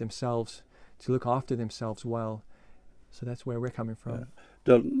empowered themselves to look after themselves well. So that's where we're coming from.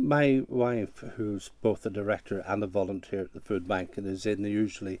 My wife, who's both a director and a volunteer at the food bank and is in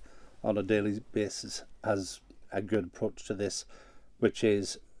usually on a daily basis, has a good approach to this, which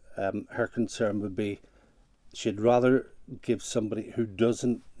is her concern would be she'd rather give somebody who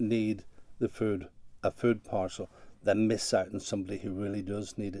doesn't need the food a food parcel than miss out on somebody who really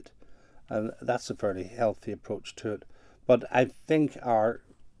does need it. And that's a fairly healthy approach to it. But I think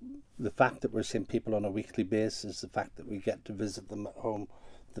the fact that we're seeing people on a weekly basis, the fact that we get to visit them at home,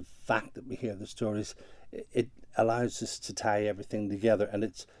 the fact that we hear the stories, it allows us to tie everything together. And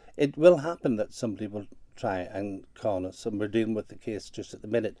it will happen that somebody will try and con us, and we're dealing with the case just at the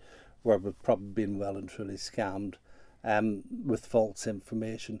minute where we've probably been well and truly scammed with false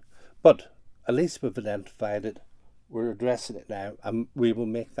information. But at least we've identified it, we're addressing it now, and we will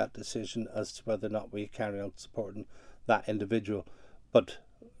make that decision as to whether or not we carry on supporting that individual. But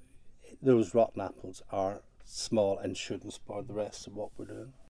those rotten apples are small and shouldn't spoil the rest of what we're doing.